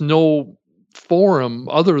 there's just no forum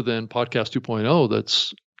other than Podcast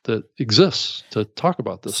 2.0 that exists to talk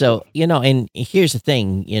about this. So, stuff. And here's the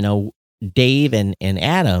thing, Dave and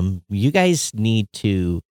Adam, you guys need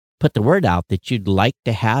to put the word out that you'd like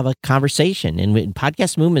to have a conversation. And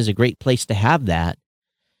Podcast Movement is a great place to have that,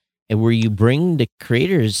 and where you bring the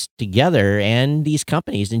creators together and these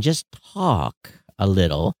companies and just talk a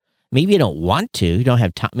little. Maybe you don't want to, you don't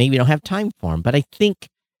have time, maybe you don't have time for them, but I think,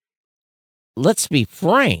 let's be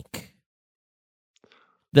frank,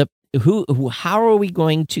 how are we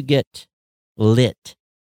going to get lit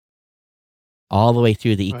all the way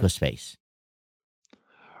through the ecospace?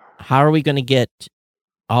 How are we going to get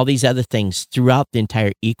all these other things throughout the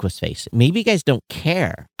entire ecospace? Maybe you guys don't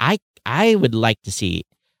care. I would like to see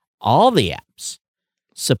all the apps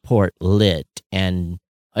support lit and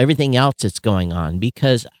everything else that's going on,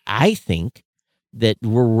 because I think that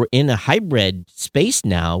we're in a hybrid space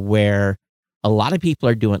now where a lot of people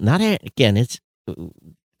are doing,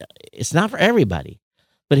 it's not for everybody,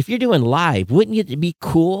 but if you're doing live, wouldn't it be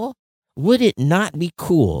cool? Would it not be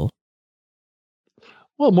cool?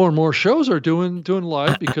 Well, more and more shows are doing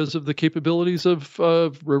live because of the capabilities of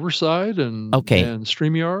Riverside and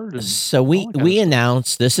StreamYard. And so we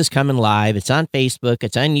announced this is coming live. It's on Facebook.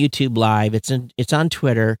 It's on YouTube Live. It's on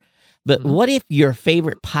Twitter. But what if your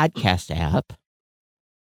favorite podcast app,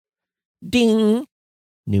 ding,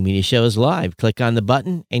 New Media Show is live. Click on the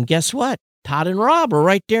button, and guess what? Todd and Rob are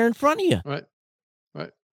right there in front of you. Right.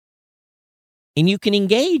 And you can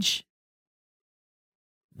engage.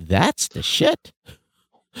 That's the shit.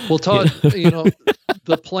 Well, Todd,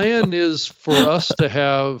 the plan is for us to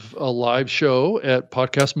have a live show at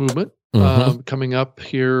Podcast Movement coming up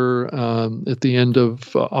here at the end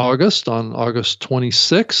of August, on August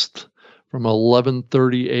 26th, from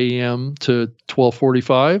 11:30 a.m. to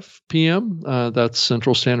 12:45 p.m. That's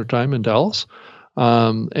Central Standard Time in Dallas.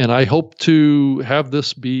 And I hope to have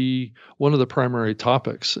this be one of the primary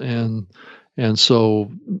topics. And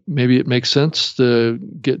so maybe it makes sense to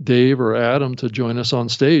get Dave or Adam to join us on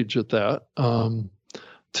stage at that,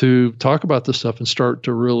 to talk about this stuff and start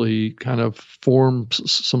to really kind of form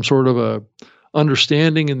some sort of a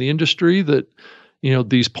understanding in the industry that,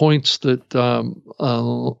 these points that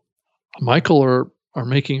Michael are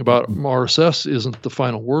making about RSS isn't the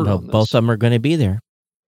final word on this. Both of them are going to be there.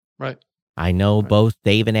 Right. I know both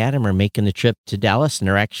Dave and Adam are making the trip to Dallas, and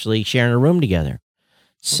they're actually sharing a room together.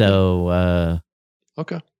 So,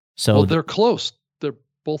 okay. So well, they're close. They're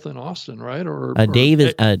both in Austin, right? Or Dave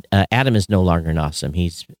is Adam is no longer in Austin.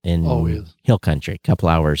 He's in Hill Country, a couple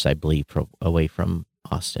hours, I believe, away from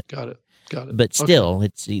Austin. Got it. But still,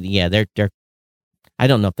 it's they're. I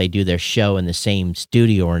don't know if they do their show in the same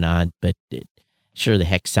studio or not, but it sure the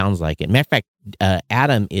heck sounds like it. Matter of fact,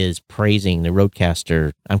 Adam is praising the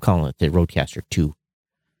Rodecaster. I'm calling it the Rodecaster 2.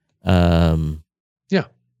 Yeah.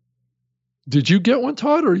 Did you get one,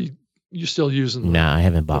 Todd, or you still using? No, I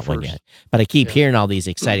haven't bought one yet. But I keep hearing all these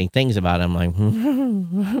exciting things about it. I'm like,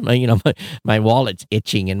 my wallet's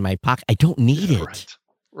itching in my pocket. I don't need it.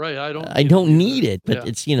 Right. I don't need it. But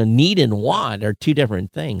it's need and want are two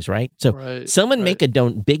different things, right? So someone make a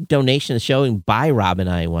big donation to the show and buy Rob and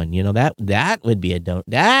I one. That would be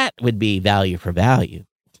that would be value for value.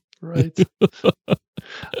 Right.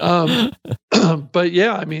 But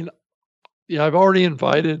yeah, I mean. Yeah, I've already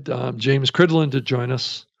invited James Cridlin to join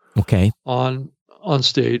us. Okay. On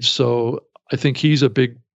stage, so I think he's a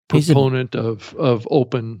big proponent of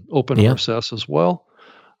open RSS as well.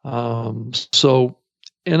 So,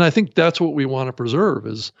 and I think that's what we want to preserve,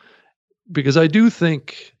 is because I do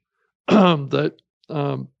think that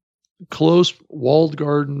closed walled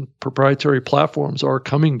garden proprietary platforms are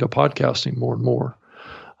coming to podcasting more and more.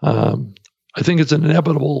 I think it's an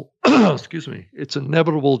inevitable. It's an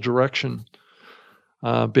inevitable direction.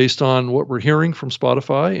 Based on what we're hearing from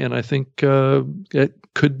Spotify, and I think it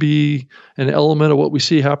could be an element of what we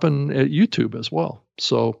see happen at YouTube as well.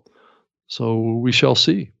 So we shall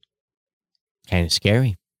see. Kind of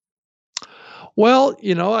scary. Well,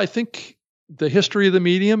 I think the history of the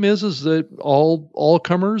medium is that all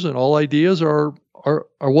comers and all ideas are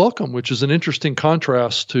welcome, which is an interesting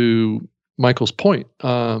contrast to Michael's point.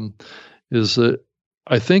 Is that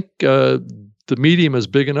I think the medium is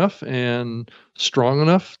big enough and strong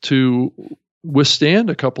enough to withstand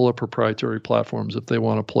a couple of proprietary platforms if they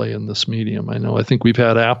want to play in this medium. I think we've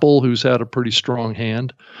had Apple, who's had a pretty strong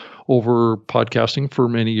hand over podcasting for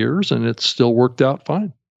many years, and it's still worked out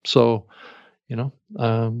fine. So, I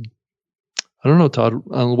don't know, Todd,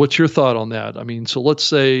 what's your thought on that? I mean, so let's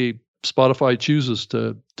say Spotify chooses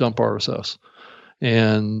to dump RSS.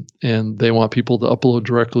 And they want people to upload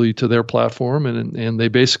directly to their platform, and they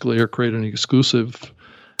basically are creating an exclusive,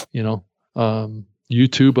 YouTube,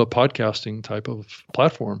 a podcasting type of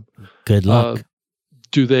platform. Good luck.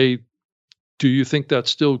 Do you think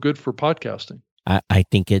that's still good for podcasting? I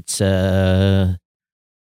think it's I've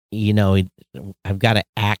got an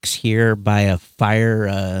axe here by a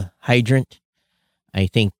fire hydrant. I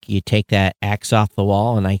think you take that axe off the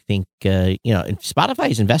wall, and I think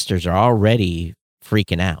Spotify's investors are already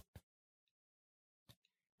freaking out.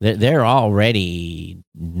 They're already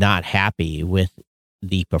not happy with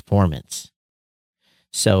the performance.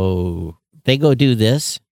 So they go do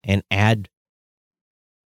this and add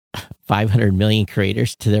 500 million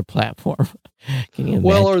creators to their platform. Can you imagine?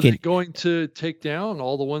 Well, are they going to take down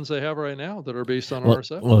all the ones they have right now that are based on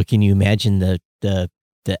RSS? Well, can you imagine the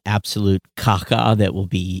absolute caca that will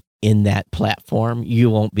be in that platform?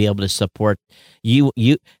 You won't be able to support you.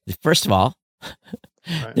 First of all,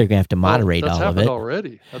 they're going to have to moderate all of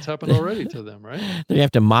it. That's happened already to them, right? They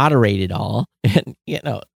have to moderate it all. And,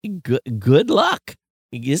 good luck.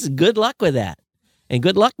 This is good luck with that. And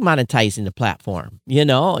good luck monetizing the platform. You're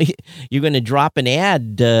going to drop an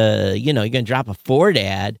ad, you're going to drop a Ford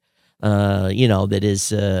ad, that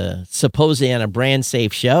is supposedly on a brand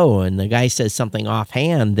safe show. And the guy says something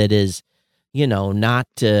offhand that is, not,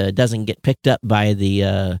 doesn't get picked up by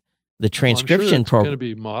the transcription program. It's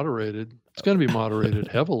going to be moderated. It's going to be moderated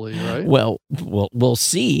heavily, right? Well, we'll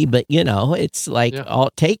see. But, it's like all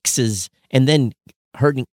it takes is, and then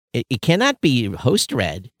hurting. It cannot be host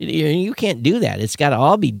read. You can't do that. It's got to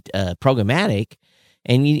all be programmatic.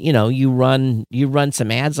 And you run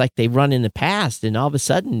some ads like they've run in the past, and all of a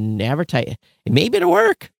sudden advertise. Maybe it'll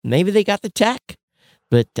work. Maybe they got the tech,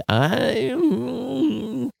 but they're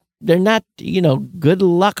not. Good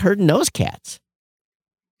luck herding those cats.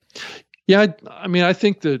 Yeah, I mean, I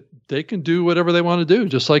think that they can do whatever they want to do,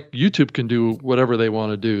 just like YouTube can do whatever they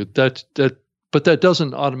want to do. But that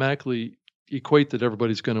doesn't automatically equate that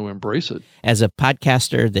everybody's going to embrace it. As a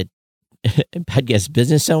podcaster, podcast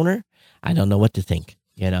business owner, I don't know what to think.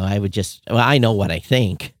 I would I know what I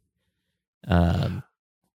think. Well,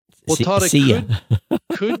 Todd,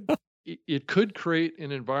 it could create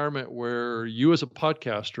an environment where you as a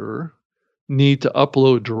podcaster need to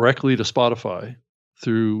upload directly to Spotify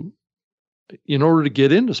in order to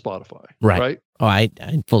get into Spotify. Right? Oh, I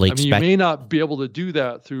fully expect. You may not be able to do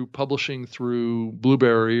that through publishing through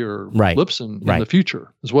Blueberry or Libsyn in the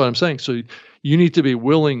future, is what I'm saying. So you need to be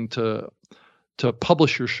willing to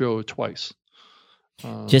publish your show twice.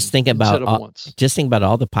 Just think about all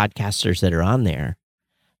the podcasters that are on there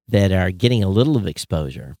that are getting a little of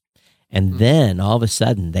exposure, and then all of a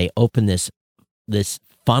sudden they open this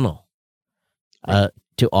funnel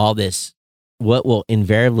to all this what will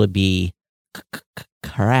invariably be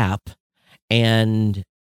crap. And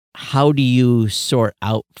how do you sort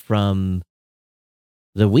out from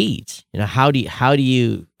the weeds? How do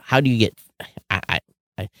you get?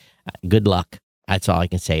 Good luck. That's all I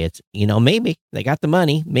can say. It's maybe they got the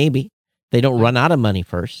money. Maybe they don't run out of money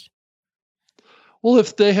first. Well,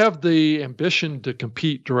 if they have the ambition to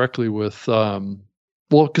compete directly with,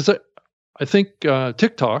 because I think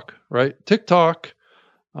TikTok, right? TikTok,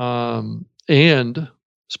 and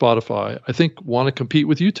Spotify, I think, want to compete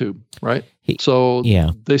with YouTube, right? So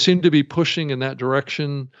they seem to be pushing in that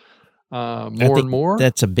direction more and more.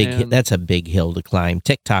 That's a big hill to climb.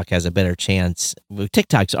 TikTok has a better chance.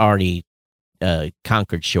 TikTok's already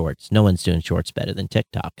conquered Shorts. No one's doing Shorts better than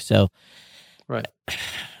TikTok. So, right.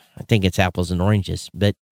 I think it's apples and oranges.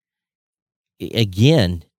 But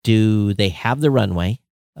again, do they have the runway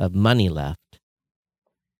of money left?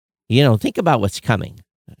 Think about what's coming.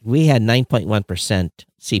 We had 9.1%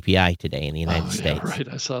 CPI today in the United States. Right,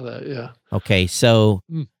 I saw that. Yeah. Okay, so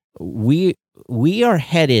we are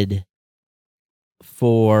headed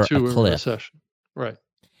for a cliff. Recession. Right.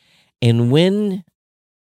 And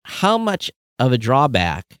how much of a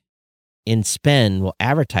drawback in spend will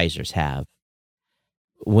advertisers have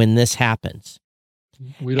when this happens?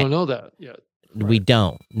 We don't know that yet. Right. We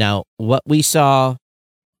don't. Now, what we saw,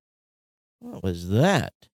 what was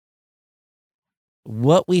that?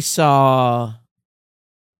 What we saw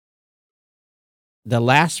the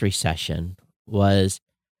last recession was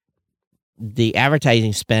the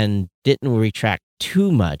advertising spend didn't retract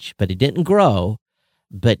too much, but it didn't grow,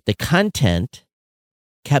 but the content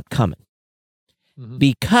kept coming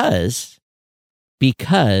because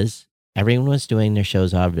everyone was doing their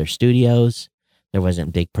shows out of their studios. There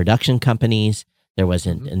wasn't big production companies. There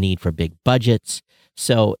wasn't a need for big budgets.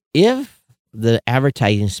 So if the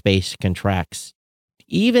advertising space contracts,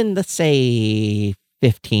 even let's say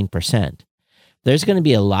 15%, there's going to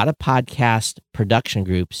be a lot of podcast production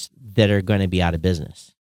groups that are going to be out of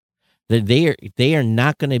business. They are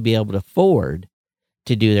not going to be able to afford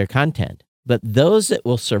to do their content. But those that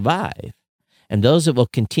will survive and those that will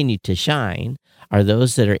continue to shine are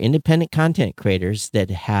those that are independent content creators that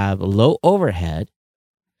have low overhead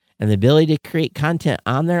and the ability to create content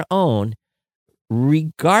on their own,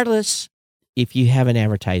 regardless if you have an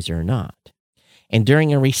advertiser or not. And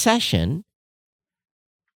during a recession,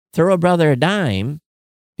 throw a brother a dime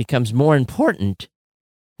becomes more important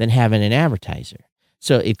than having an advertiser.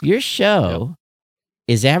 So if your show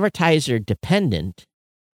is advertiser dependent,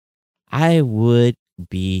 I would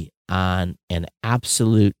be on an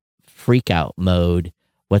absolute freak out mode.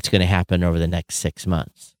 What's going to happen over the next 6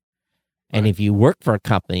 months? And if you work for a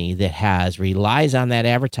company that relies on that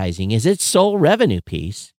advertising as its sole revenue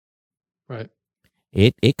piece, right,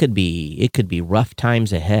 it could be rough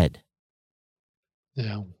times ahead.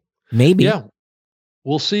 Yeah, maybe. Yeah,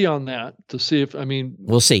 we'll see on that to see if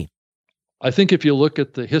we'll see. I think if you look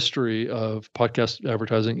at the history of podcast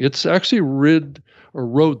advertising, it's actually rode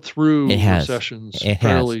through recessions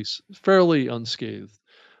fairly unscathed.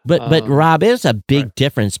 But Rob, there's a big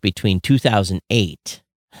difference between 2008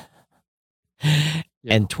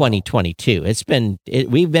 and 2022.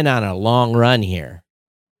 We've been on a long run here.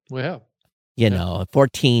 We have.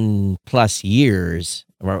 14 plus years.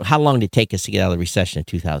 Or how long did it take us to get out of the recession in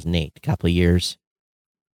 2008? A couple of years?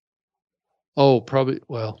 Oh, probably.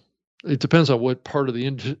 Well, it depends on what part of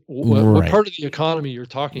the what part of the economy you're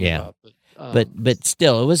talking about. But but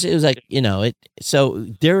still, it was like, so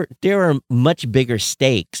there are much bigger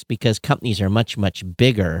stakes because companies are much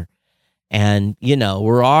bigger, and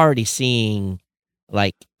we're already seeing,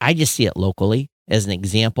 like, I just see it locally as an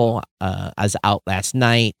example. I was out last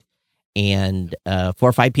night, and 4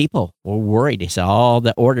 or 5 people were worried. They said all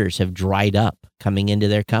the orders have dried up coming into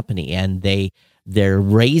their company, and their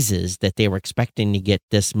raises that they were expecting to get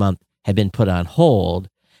this month have been put on hold,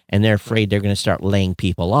 and they're afraid they're going to start laying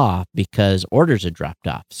people off because orders have dropped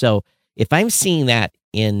off. So if I'm seeing that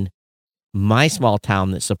in my small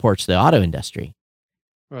town that supports the auto industry,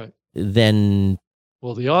 right, then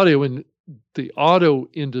well, the auto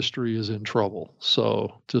industry is in trouble.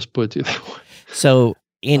 So just put it that way. So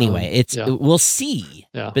anyway, yeah. we'll see.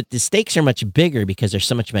 Yeah. But the stakes are much bigger because there's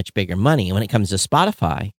so much bigger money. And when it comes to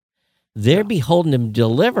Spotify, they're beholden to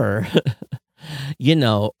deliver,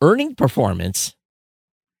 earning performance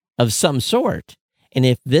of some sort. And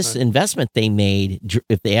if this investment they made,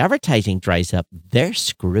 if the advertising dries up, they're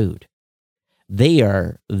screwed. They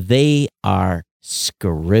are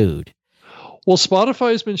screwed. Well,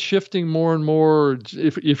 Spotify has been shifting more and more.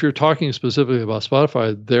 If you're talking specifically about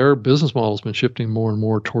Spotify, their business model has been shifting more and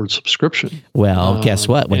more towards subscription. Well, guess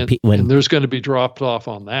what? When there's going to be dropped off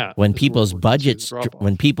on that. When people's budgets,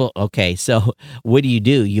 so what do?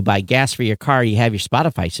 You buy gas for your car. You have your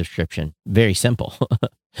Spotify subscription. Very simple.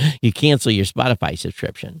 You cancel your Spotify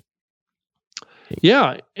subscription.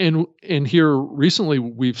 Yeah, and here recently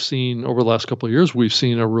we've seen, over the last couple of years, we've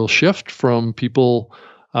seen a real shift from people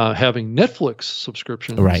having Netflix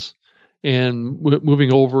subscriptions, right, and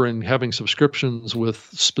moving over and having subscriptions with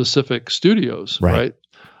specific studios, right?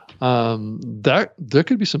 That there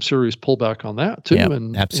could be some serious pullback on that too. Yeah,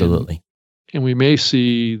 and absolutely. And we may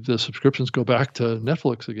see the subscriptions go back to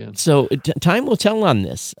Netflix again. So time will tell on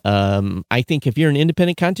this. I think if you're an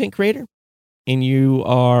independent content creator and you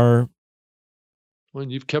are, when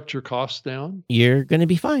you've kept your costs down, you're going to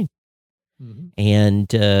be fine. Mm-hmm.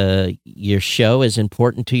 And your show is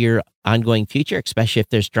important to your ongoing future, especially if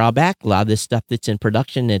there's drawback. A lot of this stuff that's in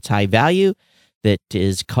production, that's high value, that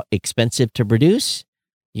is expensive to produce.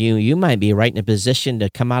 You might be right in a position to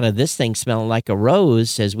come out of this thing smelling like a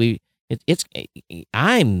rose.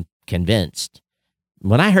 I'm convinced.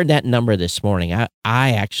 When I heard that number this morning, I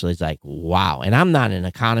actually was like, wow. And I'm not an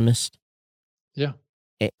economist. Yeah.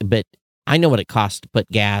 But I know what it costs to put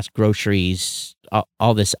gas, groceries,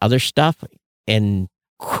 all this other stuff, and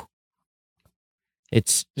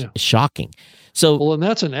it's shocking. So, well, and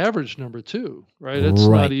that's an average number too, right? It's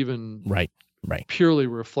not even right, purely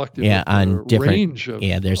reflective. Yeah, of on different range of,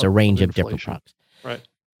 there's a range of different products. Right.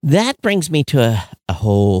 That brings me to a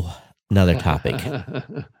whole another topic.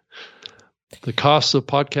 The costs of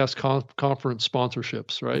podcast conference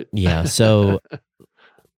sponsorships, right? Yeah. So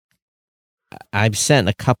I've sent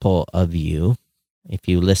a couple of you, if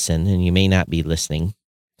you listen, and you may not be listening,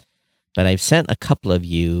 but I've sent a couple of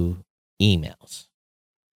you emails.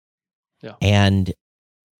 Yeah. And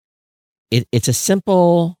it's a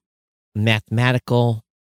simple mathematical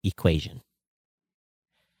equation.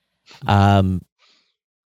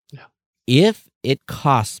 If it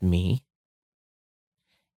costs me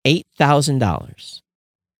 $8,000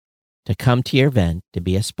 to come to your event, to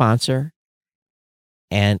be a sponsor,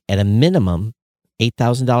 and at a minimum,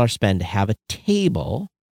 $8,000 spend to have a table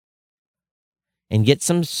and get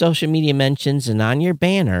some social media mentions and on your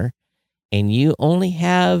banner, and you only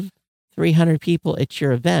have 300 people at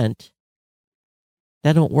your event,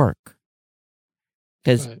 that don't work.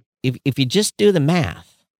 Because if you just do the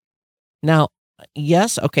math. Now,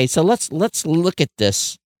 yes, okay, so let's look at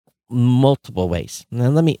this multiple ways. Now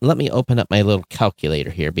let me open up my little calculator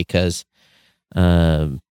here, because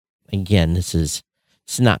again, it's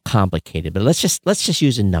not complicated, but let's just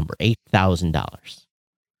use a number, $8,000.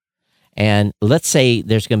 And let's say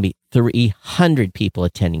there's going to be 300 people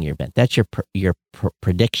attending your event. That's your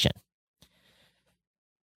prediction.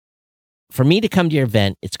 For me to come to your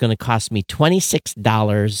event, it's going to cost me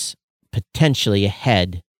 $26 potentially a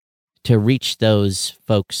head to reach those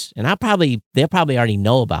folks. And they'll probably already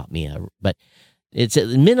know about me, but it's a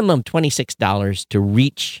minimum $26 to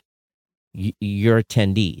reach your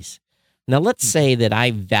attendees. Now, let's say that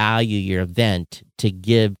I value your event to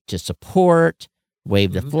give to support,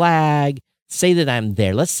 wave the flag, say that I'm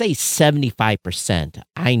there. Let's say 75%.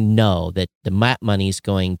 I know that the money is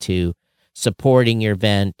going to supporting your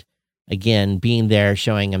event, again, being there,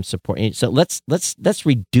 showing I'm supporting. So let's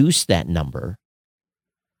reduce that number.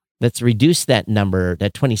 Let's reduce that number,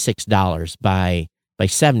 that $26 by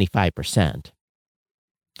 75%.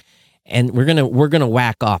 And we're gonna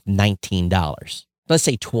whack off $19. Let's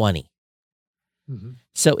say $20.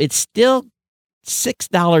 So it's still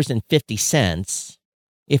 $6.50,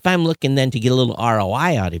 if I'm looking then to get a little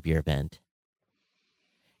ROI out of your event,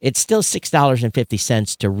 it's still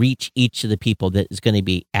 $6.50 to reach each of the people that is going to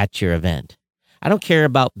be at your event. I don't care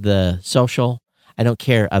about the social. I don't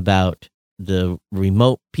care about the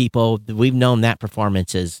remote people. We've known that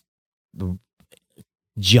performance is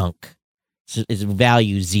junk. It's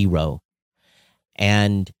value zero.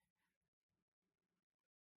 And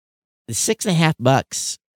the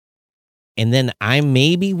 $6.50, and then I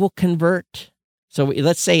maybe will convert. So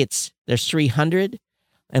let's say there's 300,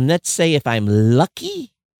 and let's say if I'm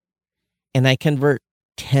lucky and I convert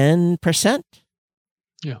 10%,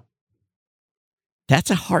 yeah, that's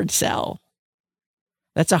a hard sell.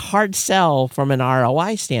 That's a hard sell from an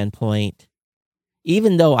ROI standpoint,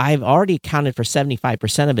 even though I've already accounted for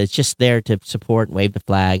 75% of it. It's just there to support and wave the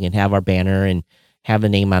flag and have our banner and have a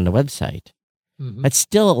name on the website. Mm-hmm. That's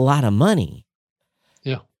still a lot of money.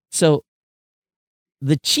 Yeah. So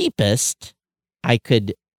the cheapest I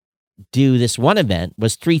could do this one event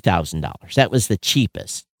was $3,000. That was the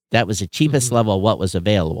cheapest. That was the cheapest level of what was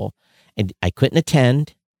available. And I couldn't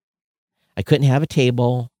attend. I couldn't have a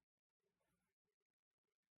table.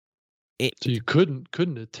 So you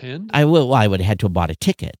couldn't attend? I would have had to have bought a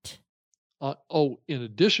ticket. In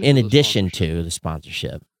addition to the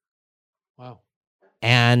sponsorship. Wow.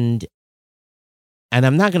 And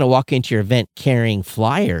I'm not going to walk into your event carrying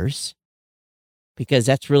flyers because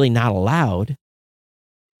that's really not allowed.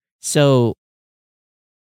 So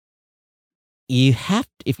you have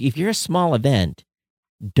to, if you're a small event,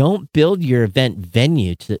 don't build your event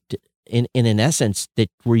venue in an essence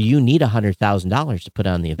where you need $100,000 to put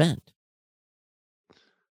on the event.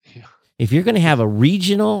 Yeah. If you're going to have a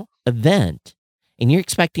regional event and you're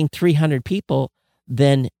expecting 300 people,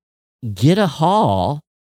 then get a hall.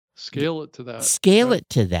 Scale it to that. It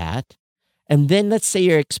to that. And then let's say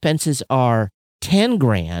your expenses are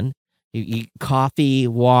 $10,000. You coffee,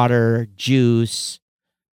 water, juice,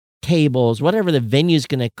 tables, whatever the venue is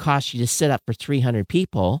going to cost you to set up for 300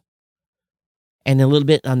 people, and a little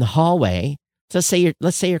bit on the hallway. So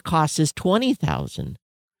let's say your cost is $20,000.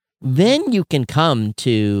 Then you can come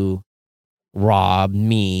to Rob,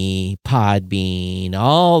 me, Podbean,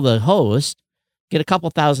 all the hosts, get a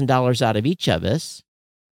couple $1,000s out of each of us.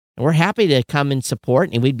 And we're happy to come and support,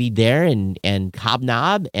 and we'd be there and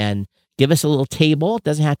hobnob and give us a little table. It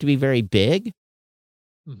doesn't have to be very big.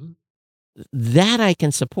 Mm-hmm. That I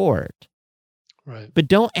can support. Right. But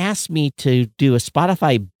don't ask me to do a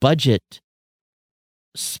Spotify budget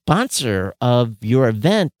sponsor of your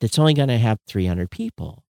event that's only going to have 300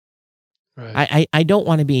 people. Right. I don't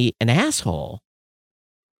want to be an asshole.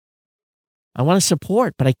 I want to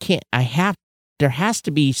support, but I can't. There has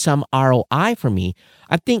to be some ROI for me.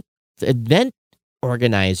 I think the event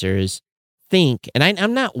organizers think, and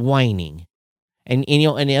I'm not whining, and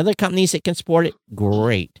the other companies that can support it,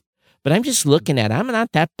 great. But I'm just looking at, I'm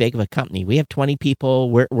not that big of a company. We have 20 people.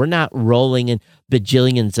 We're not rolling in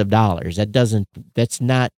bajillions of dollars. That's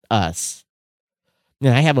not us. And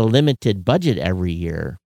I have a limited budget every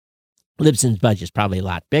year. Libsyn's budget is probably a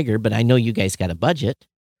lot bigger, but I know you guys got a budget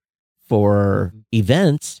for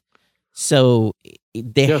events. So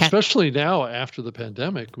especially now after the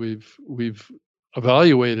pandemic, we've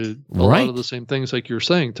evaluated a lot of the same things like you're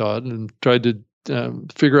saying, Todd, and tried to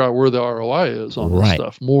figure out where the ROI is on this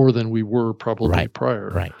stuff more than we were probably prior.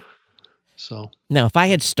 Right. So now, if I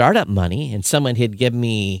had startup money and someone had given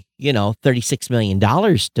me, $36 million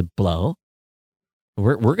to blow,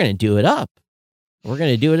 we're going to do it up. We're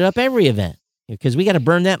going to do it up every event because we got to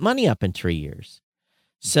burn that money up in 3 years.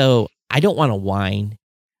 So I don't want to whine,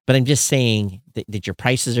 but I'm just saying that your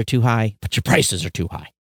prices are too high, but your prices are too high.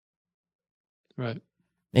 Right.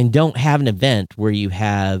 And don't have an event where you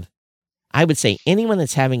have, I would say anyone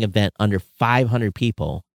that's having an event under 500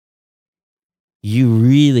 people, you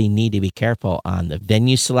really need to be careful on the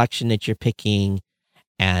venue selection that you're picking,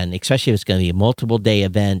 and especially if it's going to be a multiple day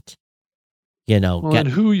event. And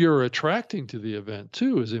who you're attracting to the event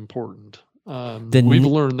too is important. We've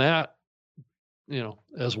learned that,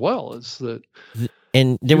 as well as that.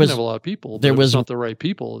 And there was have a lot of people. But if it's not the right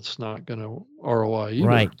people, it's not going to ROI either.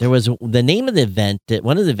 Right. There was the name of the event that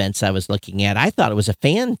one of the events I was looking at. I thought it was a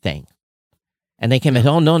fan thing, and they came and,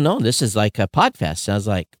 oh no, this is like a Podfest. And I was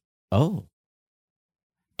like, oh,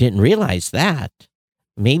 didn't realize that.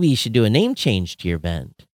 Maybe you should do a name change to your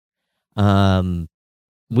event.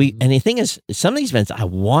 And the thing is, some of these events I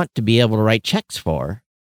want to be able to write checks for,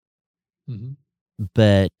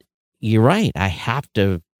 but you're right. I have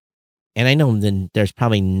to, and I know then there's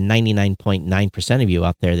probably 99.9% of you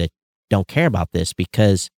out there that don't care about this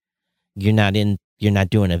because you're not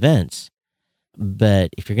doing events.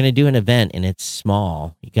 But if you're going to do an event and it's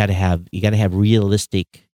small, you got to have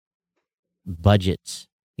realistic budgets.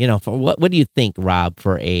 For what do you think, Rob,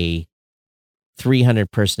 for a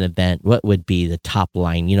 300-person event? What would be the top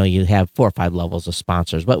line? You have 4 or 5 levels of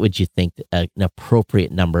sponsors. What would you think an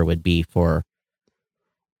appropriate number would be for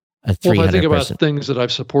a 300 Well, if I think person? about things that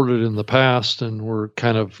I've supported in the past and we're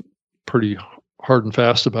kind of pretty hard and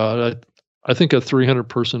fast about it, I think a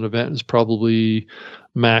 300-person event is probably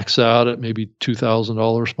maxed out at maybe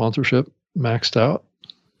 $2,000 sponsorship, maxed out.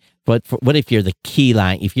 But what if you're the key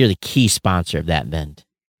line? If you're the key sponsor of that event,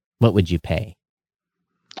 what would you pay?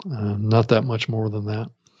 Not that much more than that.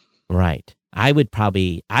 Right. I would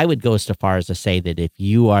go so far as to say that if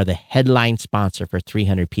you are the headline sponsor for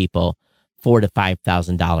 300 people, $4,000 to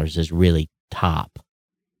 $5,000 is really top.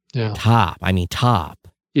 Yeah. Top. I mean, top.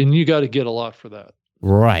 And you got to get a lot for that.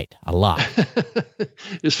 Right. A lot.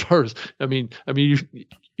 As far as, you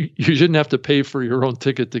shouldn't have to pay for your own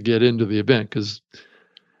ticket to get into the event, because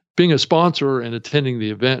being a sponsor and attending the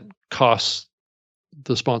event costs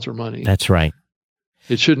the sponsor money. That's right.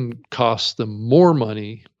 It shouldn't cost them more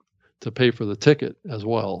money to pay for the ticket as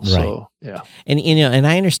well. Right. So, yeah. And and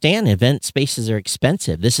I understand event spaces are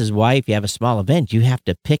expensive. This is why if you have a small event, you have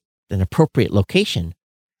to pick an appropriate location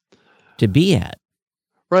to be at.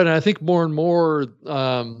 Right. And I think more and more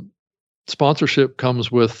sponsorship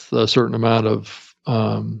comes with a certain amount of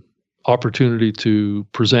opportunity to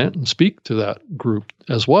present and speak to that group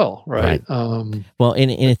as well. Right. Well,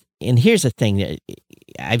 and here's the thing that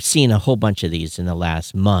I've seen a whole bunch of these in the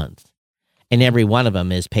last month, and every one of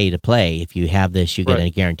them is pay to play. If you have this, you get a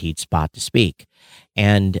guaranteed spot to speak.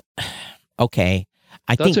 And okay,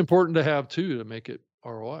 I think that's important to have too, to make it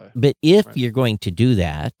ROI. But if you're going to do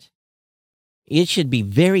that, it should be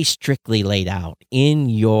very strictly laid out in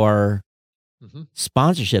your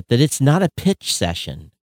sponsorship that it's not a pitch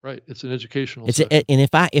session. Right. It's an educational session. And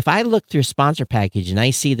if I look through a sponsor package and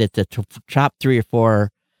I see that the top 3 or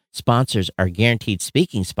 4 sponsors are guaranteed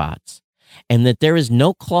speaking spots, and that there is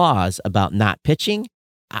no clause about not pitching,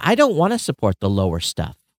 I don't want to support the lower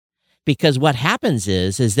stuff. Because what happens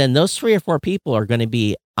is then those 3 or 4 people are going to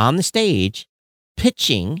be on the stage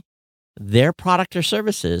pitching their product or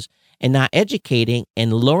services and not educating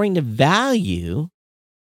and lowering the value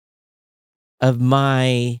of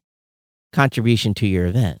my contribution to your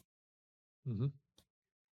event.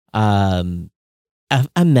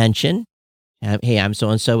 A mention, hey, I'm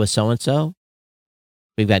so-and-so with so-and-so.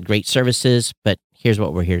 We've got great services, but here's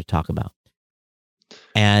what we're here to talk about.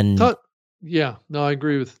 And Todd, I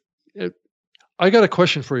agree with it. I got a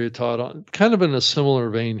question for you, Todd, kind of in a similar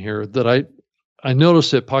vein here that I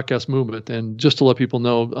noticed at Podcast Movement. And just to let people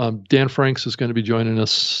know, Dan Franks is going to be joining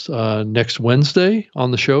us next Wednesday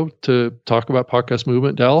on the show to talk about Podcast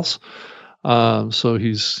Movement Dallas. So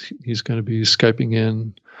he's going to be Skyping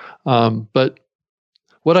in. But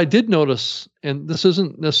what I did notice, and this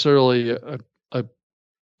isn't necessarily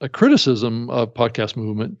a criticism of Podcast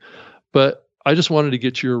Movement, but I just wanted to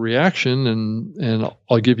get your reaction, and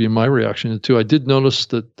I'll give you my reaction too. I did notice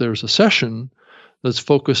that there's a session that's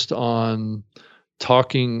focused on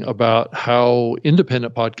talking about how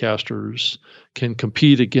independent podcasters can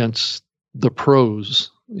compete against the pros.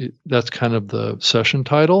 That's kind of the session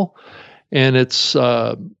title. And it's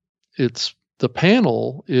the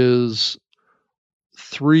panel is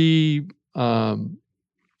 3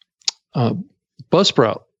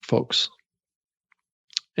 Buzzsprout folks,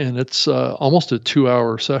 and it's almost a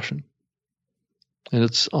 2-hour session, and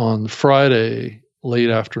it's on Friday late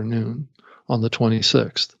afternoon on the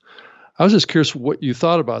 26th. I was just curious what you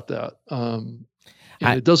thought about that.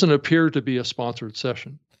 It doesn't appear to be a sponsored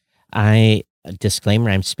session. Disclaimer: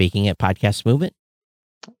 I'm speaking at Podcast Movement.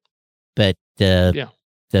 But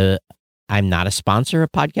I'm not a sponsor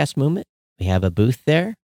of Podcast Movement. We have a booth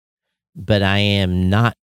there, but I am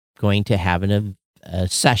not going to have a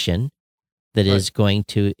session that is going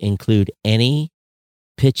to include any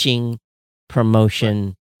pitching,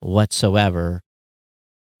 promotion whatsoever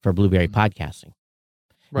for Blueberry Podcasting.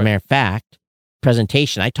 Matter of fact,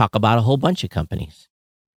 presentation, I talk about a whole bunch of companies.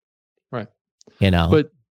 Right.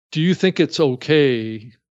 But do you think it's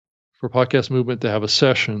okay for Podcast Movement to have a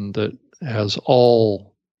session that has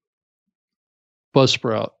all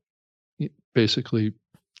Buzzsprout, basically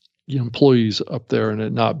employees up there, and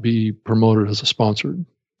it not be promoted as a sponsored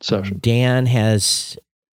session? Dan has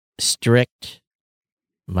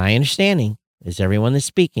my understanding is everyone that's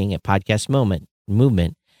speaking at Podcast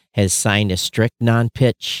Movement has signed a strict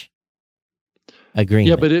non-pitch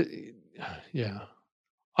agreement.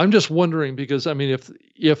 I'm just wondering, because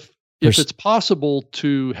if it's possible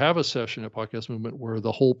to have a session at Podcast Movement where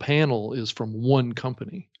the whole panel is from one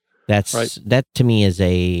company, That to me is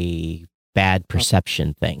a bad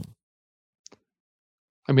perception thing.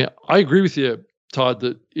 I mean, I agree with you, Todd,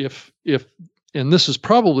 that if and this is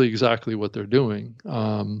probably exactly what they're doing.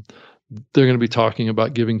 They're going to be talking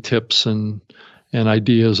about giving tips and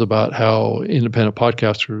ideas about how independent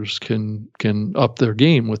podcasters can up their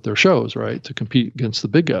game with their shows, right, to compete against the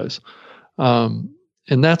big guys, and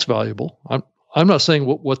that's valuable. I'm not saying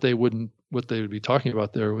what they would be talking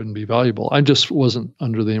about there wouldn't be valuable. I just wasn't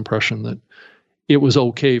under the impression that it was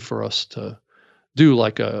okay for us to do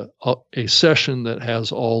like a session that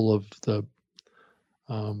has all of the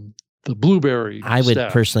Blueberry. I would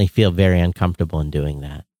staff. personally feel very uncomfortable in doing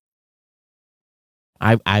that.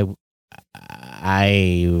 I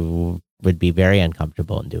would be very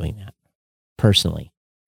uncomfortable in doing that personally.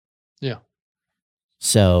 Yeah.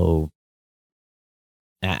 So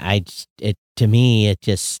to me, it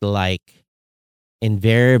just like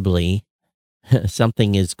invariably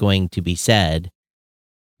something is going to be said.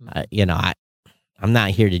 I'm not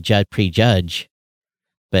here to prejudge,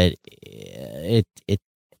 but it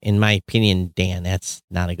in my opinion, Dan, that's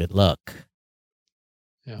not a good look.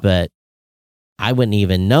 Yeah. But I wouldn't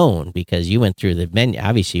even known because you went through the menu.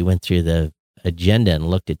 Obviously, you went through the agenda and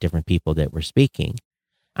looked at different people that were speaking.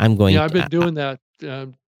 I've been doing that,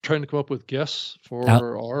 trying to come up with guests for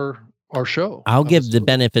our show. I'll give the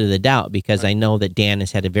benefit of the doubt because I know that Dan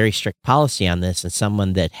has had a very strict policy on this, and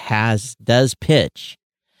someone that does pitch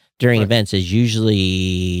during events is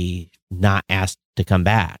usually not asked to come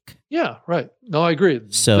back. Yeah, right. No, I agree.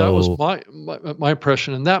 So that was my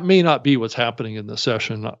impression, and that may not be what's happening in the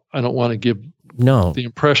session. I don't want to give the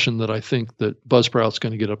impression that I think that Buzzsprout's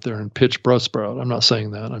going to get up there and pitch Buzzsprout. I'm not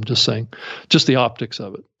saying that. I'm just saying just the optics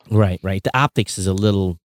of it. Right. The optics is a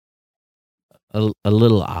little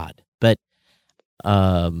odd, but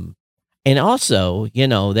and also,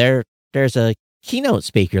 there's a keynote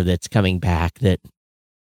speaker that's coming back that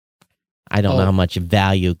I don't know how much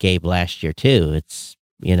value gave last year too. It's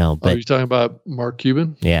but are you talking about Mark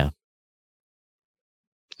Cuban? Yeah.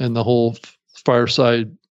 And the whole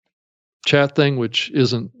fireside chat thing, which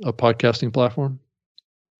isn't a podcasting platform.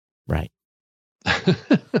 Right.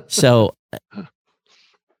 So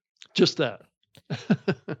just that.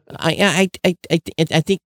 I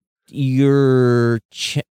think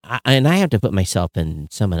and I have to put myself in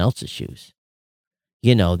someone else's shoes.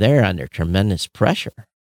 They're under tremendous pressure.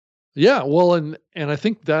 Yeah, well, and I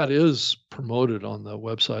think that is promoted on the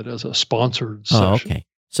website as a sponsored session. Oh, okay.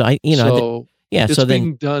 So it's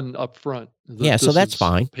being done up front. So that's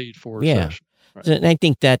fine. Paid for. Yeah. Session. Right. And I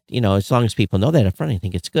think that as long as people know that up front, I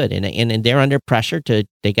think it's good. And they're under pressure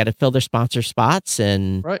they got to fill their sponsor spots,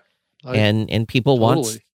 and right. And people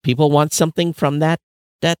want something from that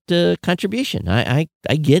contribution. I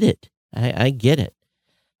get it. I get it.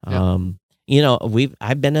 Yeah.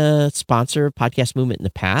 I've been a sponsor of Podcast Movement in the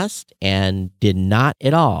past and did not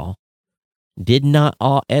at all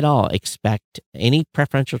expect any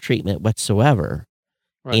preferential treatment whatsoever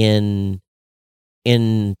in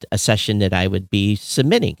a session that I would be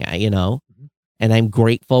submitting, Mm-hmm. And I'm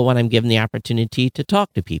grateful when I'm given the opportunity to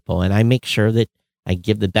talk to people, and I make sure that I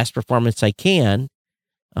give the best performance I can,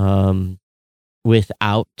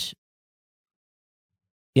 without,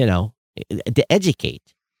 to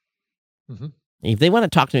educate. Mm-hmm. If they want to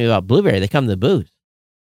talk to me about Blueberry, they come to the booth.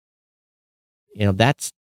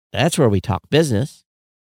 That's where we talk business.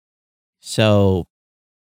 So,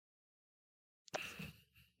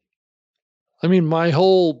 I mean, my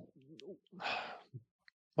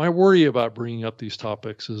worry about bringing up these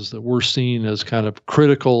topics is that we're seen as kind of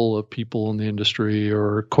critical of people in the industry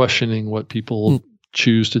or questioning what people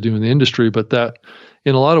choose to do in the industry. But that,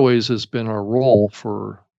 in a lot of ways, has been our role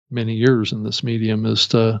for many years in this medium, is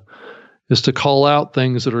to call out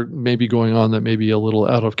things that are maybe going on that may be a little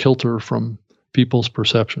out of kilter from people's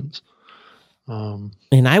perceptions. And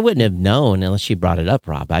I wouldn't have known unless you brought it up,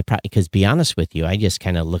 Rob. Because be honest with you, I just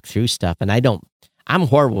kind of look through stuff, and I'm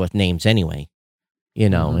horrible with names anyway.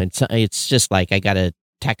 It's just like I got a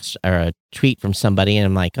text or a tweet from somebody, and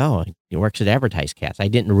I'm like, oh, he works at AdvertiseCast. I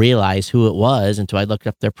didn't realize who it was until I looked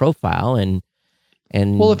up their profile, and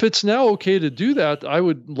well, if it's now okay to do that, I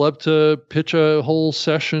would love to pitch a whole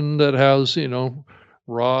session that has,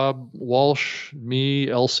 Rob Walsh, me,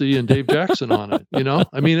 Elsie, and Dave Jackson on it.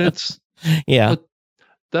 I mean, it's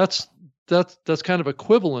that's kind of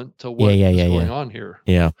equivalent to what is going on here.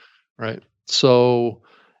 Yeah. Right. So,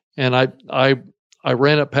 and I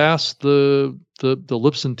ran it past the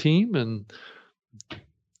Lipson team, and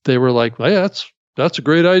they were like, "Hey, that's a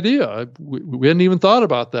great idea. We hadn't even thought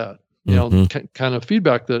about that." Kind of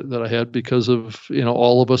feedback that I had because of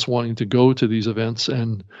all of us wanting to go to these events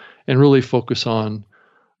and really focus on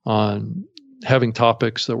on having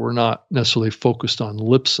topics that were not necessarily focused on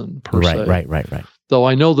Libsyn per se. Right. Though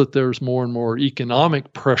I know that there's more and more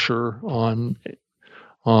economic pressure on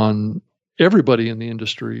everybody in the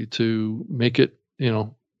industry to make it,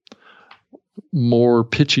 more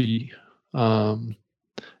pitchy, and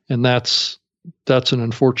that's an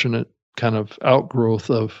unfortunate kind of outgrowth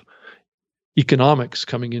of economics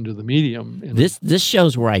coming into the medium. And this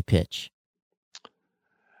shows where I pitch.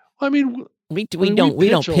 I mean, we don't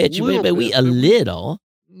pitch, but we a little.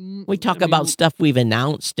 We talk about stuff we've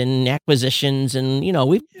announced and acquisitions, and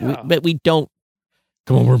but we don't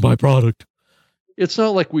come over and buy product. It's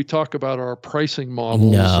not like we talk about our pricing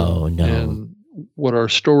models. No. And what our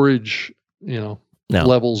storage,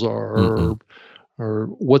 levels are, or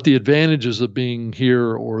what the advantages of being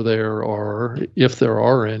here or there are, if there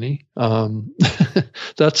are any.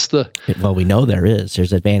 That's the. Well, we know there is.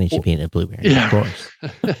 There's advantage of being a blueberry, of course.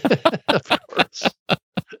 Of course.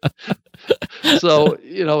 So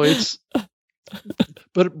it's,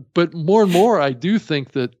 but more and more, I do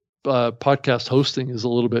think that podcast hosting is a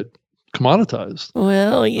little bit commoditized.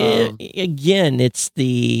 Well, yeah. Again, it's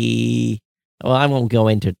I won't go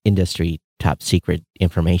into industry top secret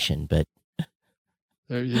information, but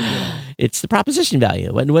there you go. It's the proposition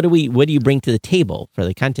value. What do you bring to the table for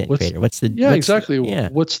the content creator? What's exactly.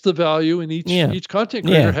 What's the value? And each content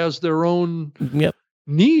creator has their own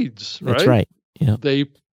needs, right? That's right. Yeah.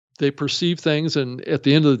 They perceive things, and at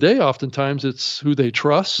the end of the day, oftentimes it's who they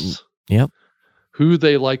trust, who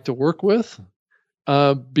they like to work with,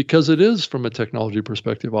 because it is, from a technology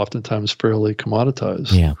perspective, oftentimes fairly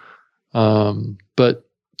commoditized. Yeah. But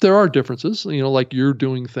there are differences, like you're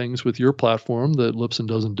doing things with your platform that Libsyn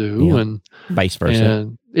doesn't do, and vice versa.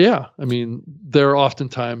 And I mean, there are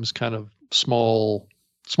oftentimes kind of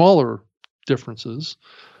smaller differences,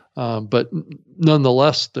 but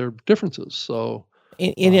nonetheless, they're differences. So,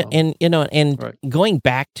 going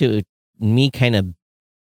back to me kind of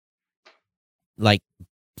like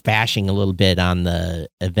bashing a little bit on the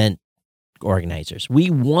event organizers, we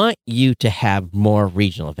want you to have more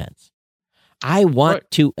regional events. I want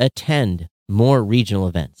to attend more regional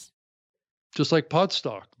events. Just like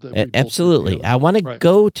Podstock. Absolutely. I want to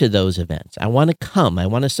go to those events. I want to come. I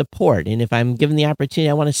want to support. And if I'm given the opportunity,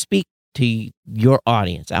 I want to speak to your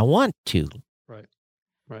audience. I want to. Right.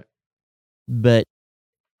 But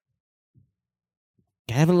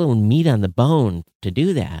I have a little meat on the bone to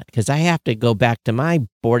do that, because I have to go back to my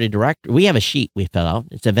board of directors. We have a sheet we fill out.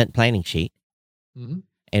 It's an event planning sheet. Mm-hmm.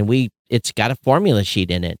 And it's got a formula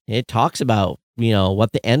sheet in it. It talks about,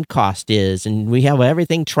 what the end cost is, and we have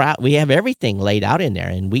everything laid out in there.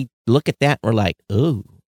 And we look at that and we're like, ooh,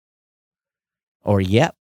 or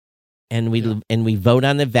yep. And we vote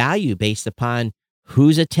on the value based upon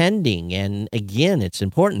who's attending. And again, it's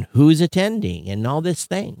important who's attending and all these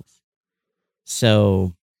things.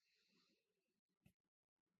 So,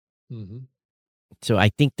 so I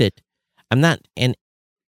think that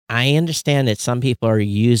I understand that some people are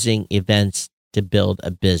using events to build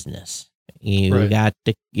a business. You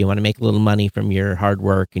want to make a little money from your hard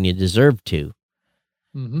work, and you deserve to.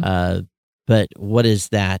 But what is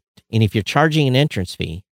that? And if you're charging an entrance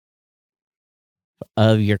fee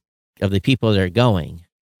of the people that are going,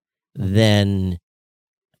 then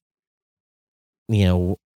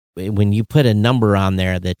when you put a number on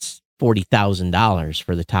there that's $40,000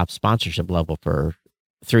 for the top sponsorship level for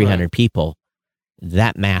 300 people,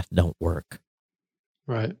 that math don't work.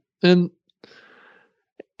 Right. And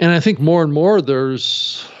I think more and more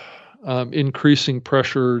there's increasing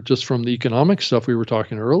pressure just from the economic stuff we were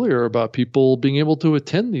talking earlier about people being able to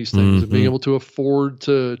attend these things and being able to afford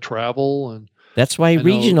to travel. And that's why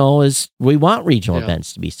we want regional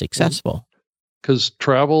events to be successful. Because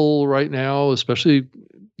travel right now, especially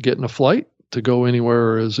getting a flight to go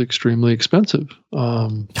anywhere, is extremely expensive.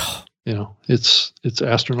 It's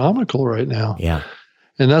astronomical right now. Yeah.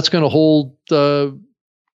 And that's going to hold,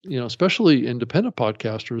 especially independent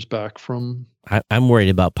podcasters back from. I'm worried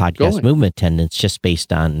about podcast movement attendance just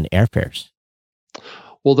based on airfares.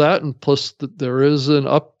 Well, that, and plus there is an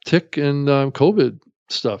uptick in COVID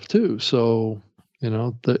stuff too. So,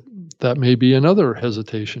 that may be another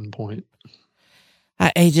hesitation point.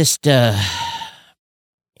 I just, I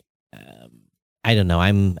don't know.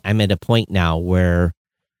 I'm at a point now where,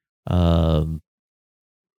 I'm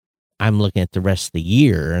looking at the rest of the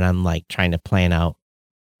year, and I'm like trying to plan out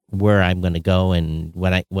where I'm going to go and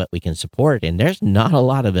what we can support. And there's not a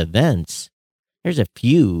lot of events. There's a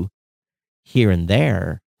few here and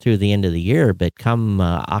there through the end of the year, but come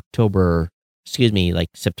September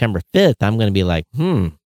 5th, I'm going to be like,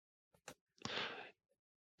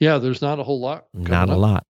 Yeah, there's not a whole lot. Not a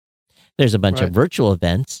lot. There's a bunch of Right. virtual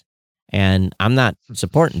events, and I'm not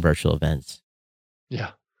supporting virtual events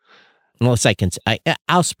Yeah. unless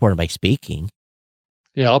I'll support them by speaking.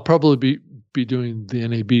 Yeah. I'll probably be doing the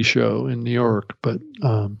NAB show in New York, but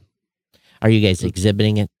Are you guys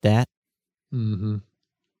exhibiting at that? mm-hmm.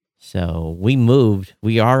 So we moved.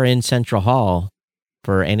 We are in Central Hall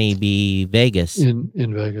for NAB Vegas. in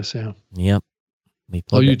Vegas. Yeah. Yep. We Oh,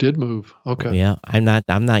 pulled you it. did move. Okay. Yeah. I'm not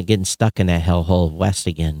getting stuck in that hellhole west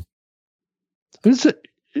again.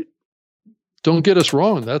 Don't get us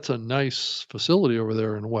wrong. That's a nice facility over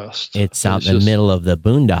there in West. It's out in the middle of the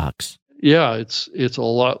boondocks. Yeah, it's a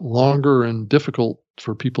lot longer and difficult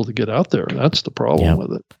for people to get out there. That's the problem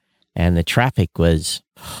with it. And the traffic was.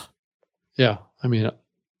 Yeah, I mean,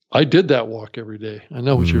 I did that walk every day. I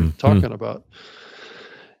know what you're talking about.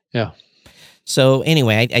 Yeah. So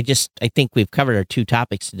anyway, I think we've covered our 2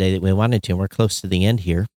 topics today that we wanted to, and we're close to the end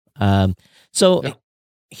here.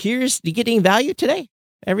 Here's, do you get any value today,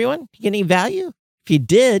 everyone? Do you get any value? If you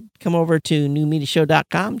did, come over to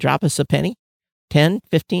newmediashow.com, drop us a penny, 10,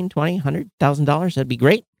 15, 20, $100,000. That'd be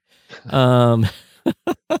great.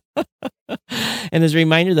 And as a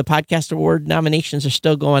reminder, the podcast award nominations are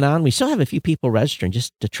still going on. We still have a few people registering,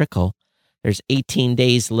 just a trickle. There's 18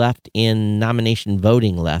 days left in nomination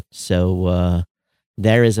voting left. So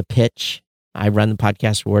there is a pitch. I run the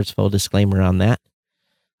podcast awards, full disclaimer on that.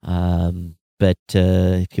 But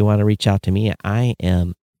if you want to reach out to me, I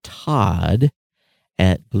am Todd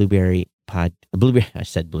at Blueberry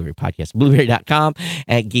Podcast, Blueberry.com,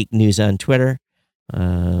 at Geek News on Twitter.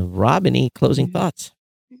 Rob, any closing thoughts?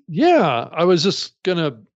 Yeah, I was just going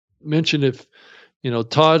to mention if,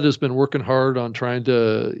 Todd has been working hard on trying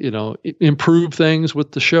to, improve things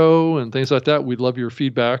with the show and things like that. We'd love your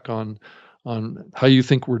feedback on how you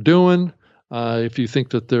think we're doing. If you think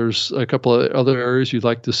that there's a couple of other areas you'd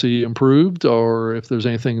like to see improved, or if there's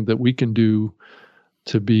anything that we can do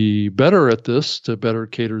to be better at this, to better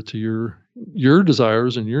cater to your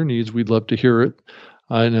desires and your needs, we'd love to hear it.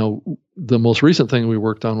 I know the most recent thing we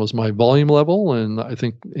worked on was my volume level, and I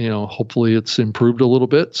think, hopefully it's improved a little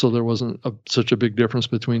bit, so there wasn't such a big difference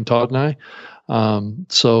between Todd and I.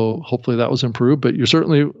 So hopefully that was improved, but you're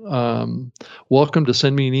certainly welcome to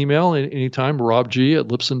send me an email anytime,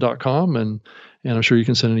 robg@libsyn.com, and I'm sure you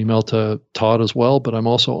can send an email to Todd as well, but I'm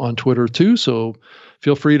also on Twitter too, so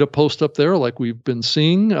feel free to post up there like we've been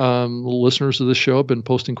seeing. Listeners of this show have been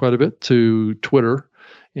posting quite a bit to Twitter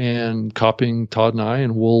and copying Todd and I,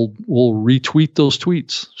 and we'll retweet those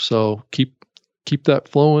tweets. So keep that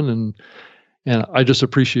flowing, and I just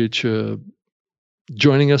appreciate you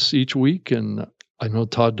joining us each week, and I know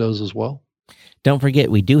Todd does as well. Don't forget,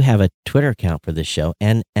 we do have a Twitter account for this show,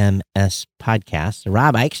 NMS Podcast.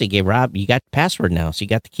 Rob, I actually gave Rob, you got the password now, so you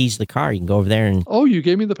got the keys to the car. You can go over there and... Oh, you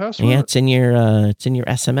gave me the password? Yeah, it's in your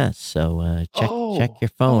SMS, so check your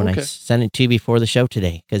phone. Okay. I sent it to you before the show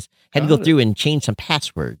today, because I had to go through and change some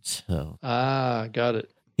passwords. So. Got it.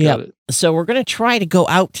 Yeah. Got it. So we're going to try to go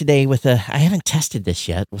out today with I haven't tested this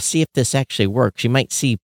yet. We'll see if this actually works. You might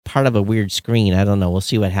see part of a weird screen. I don't know. We'll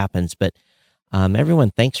see what happens, but...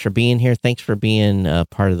 everyone, thanks for being here. Thanks for being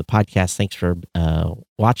part of the podcast. Thanks for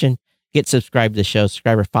watching. Get subscribed to the show,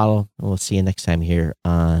 subscribe or follow, and we'll see you next time here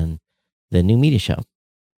on the New Media Show.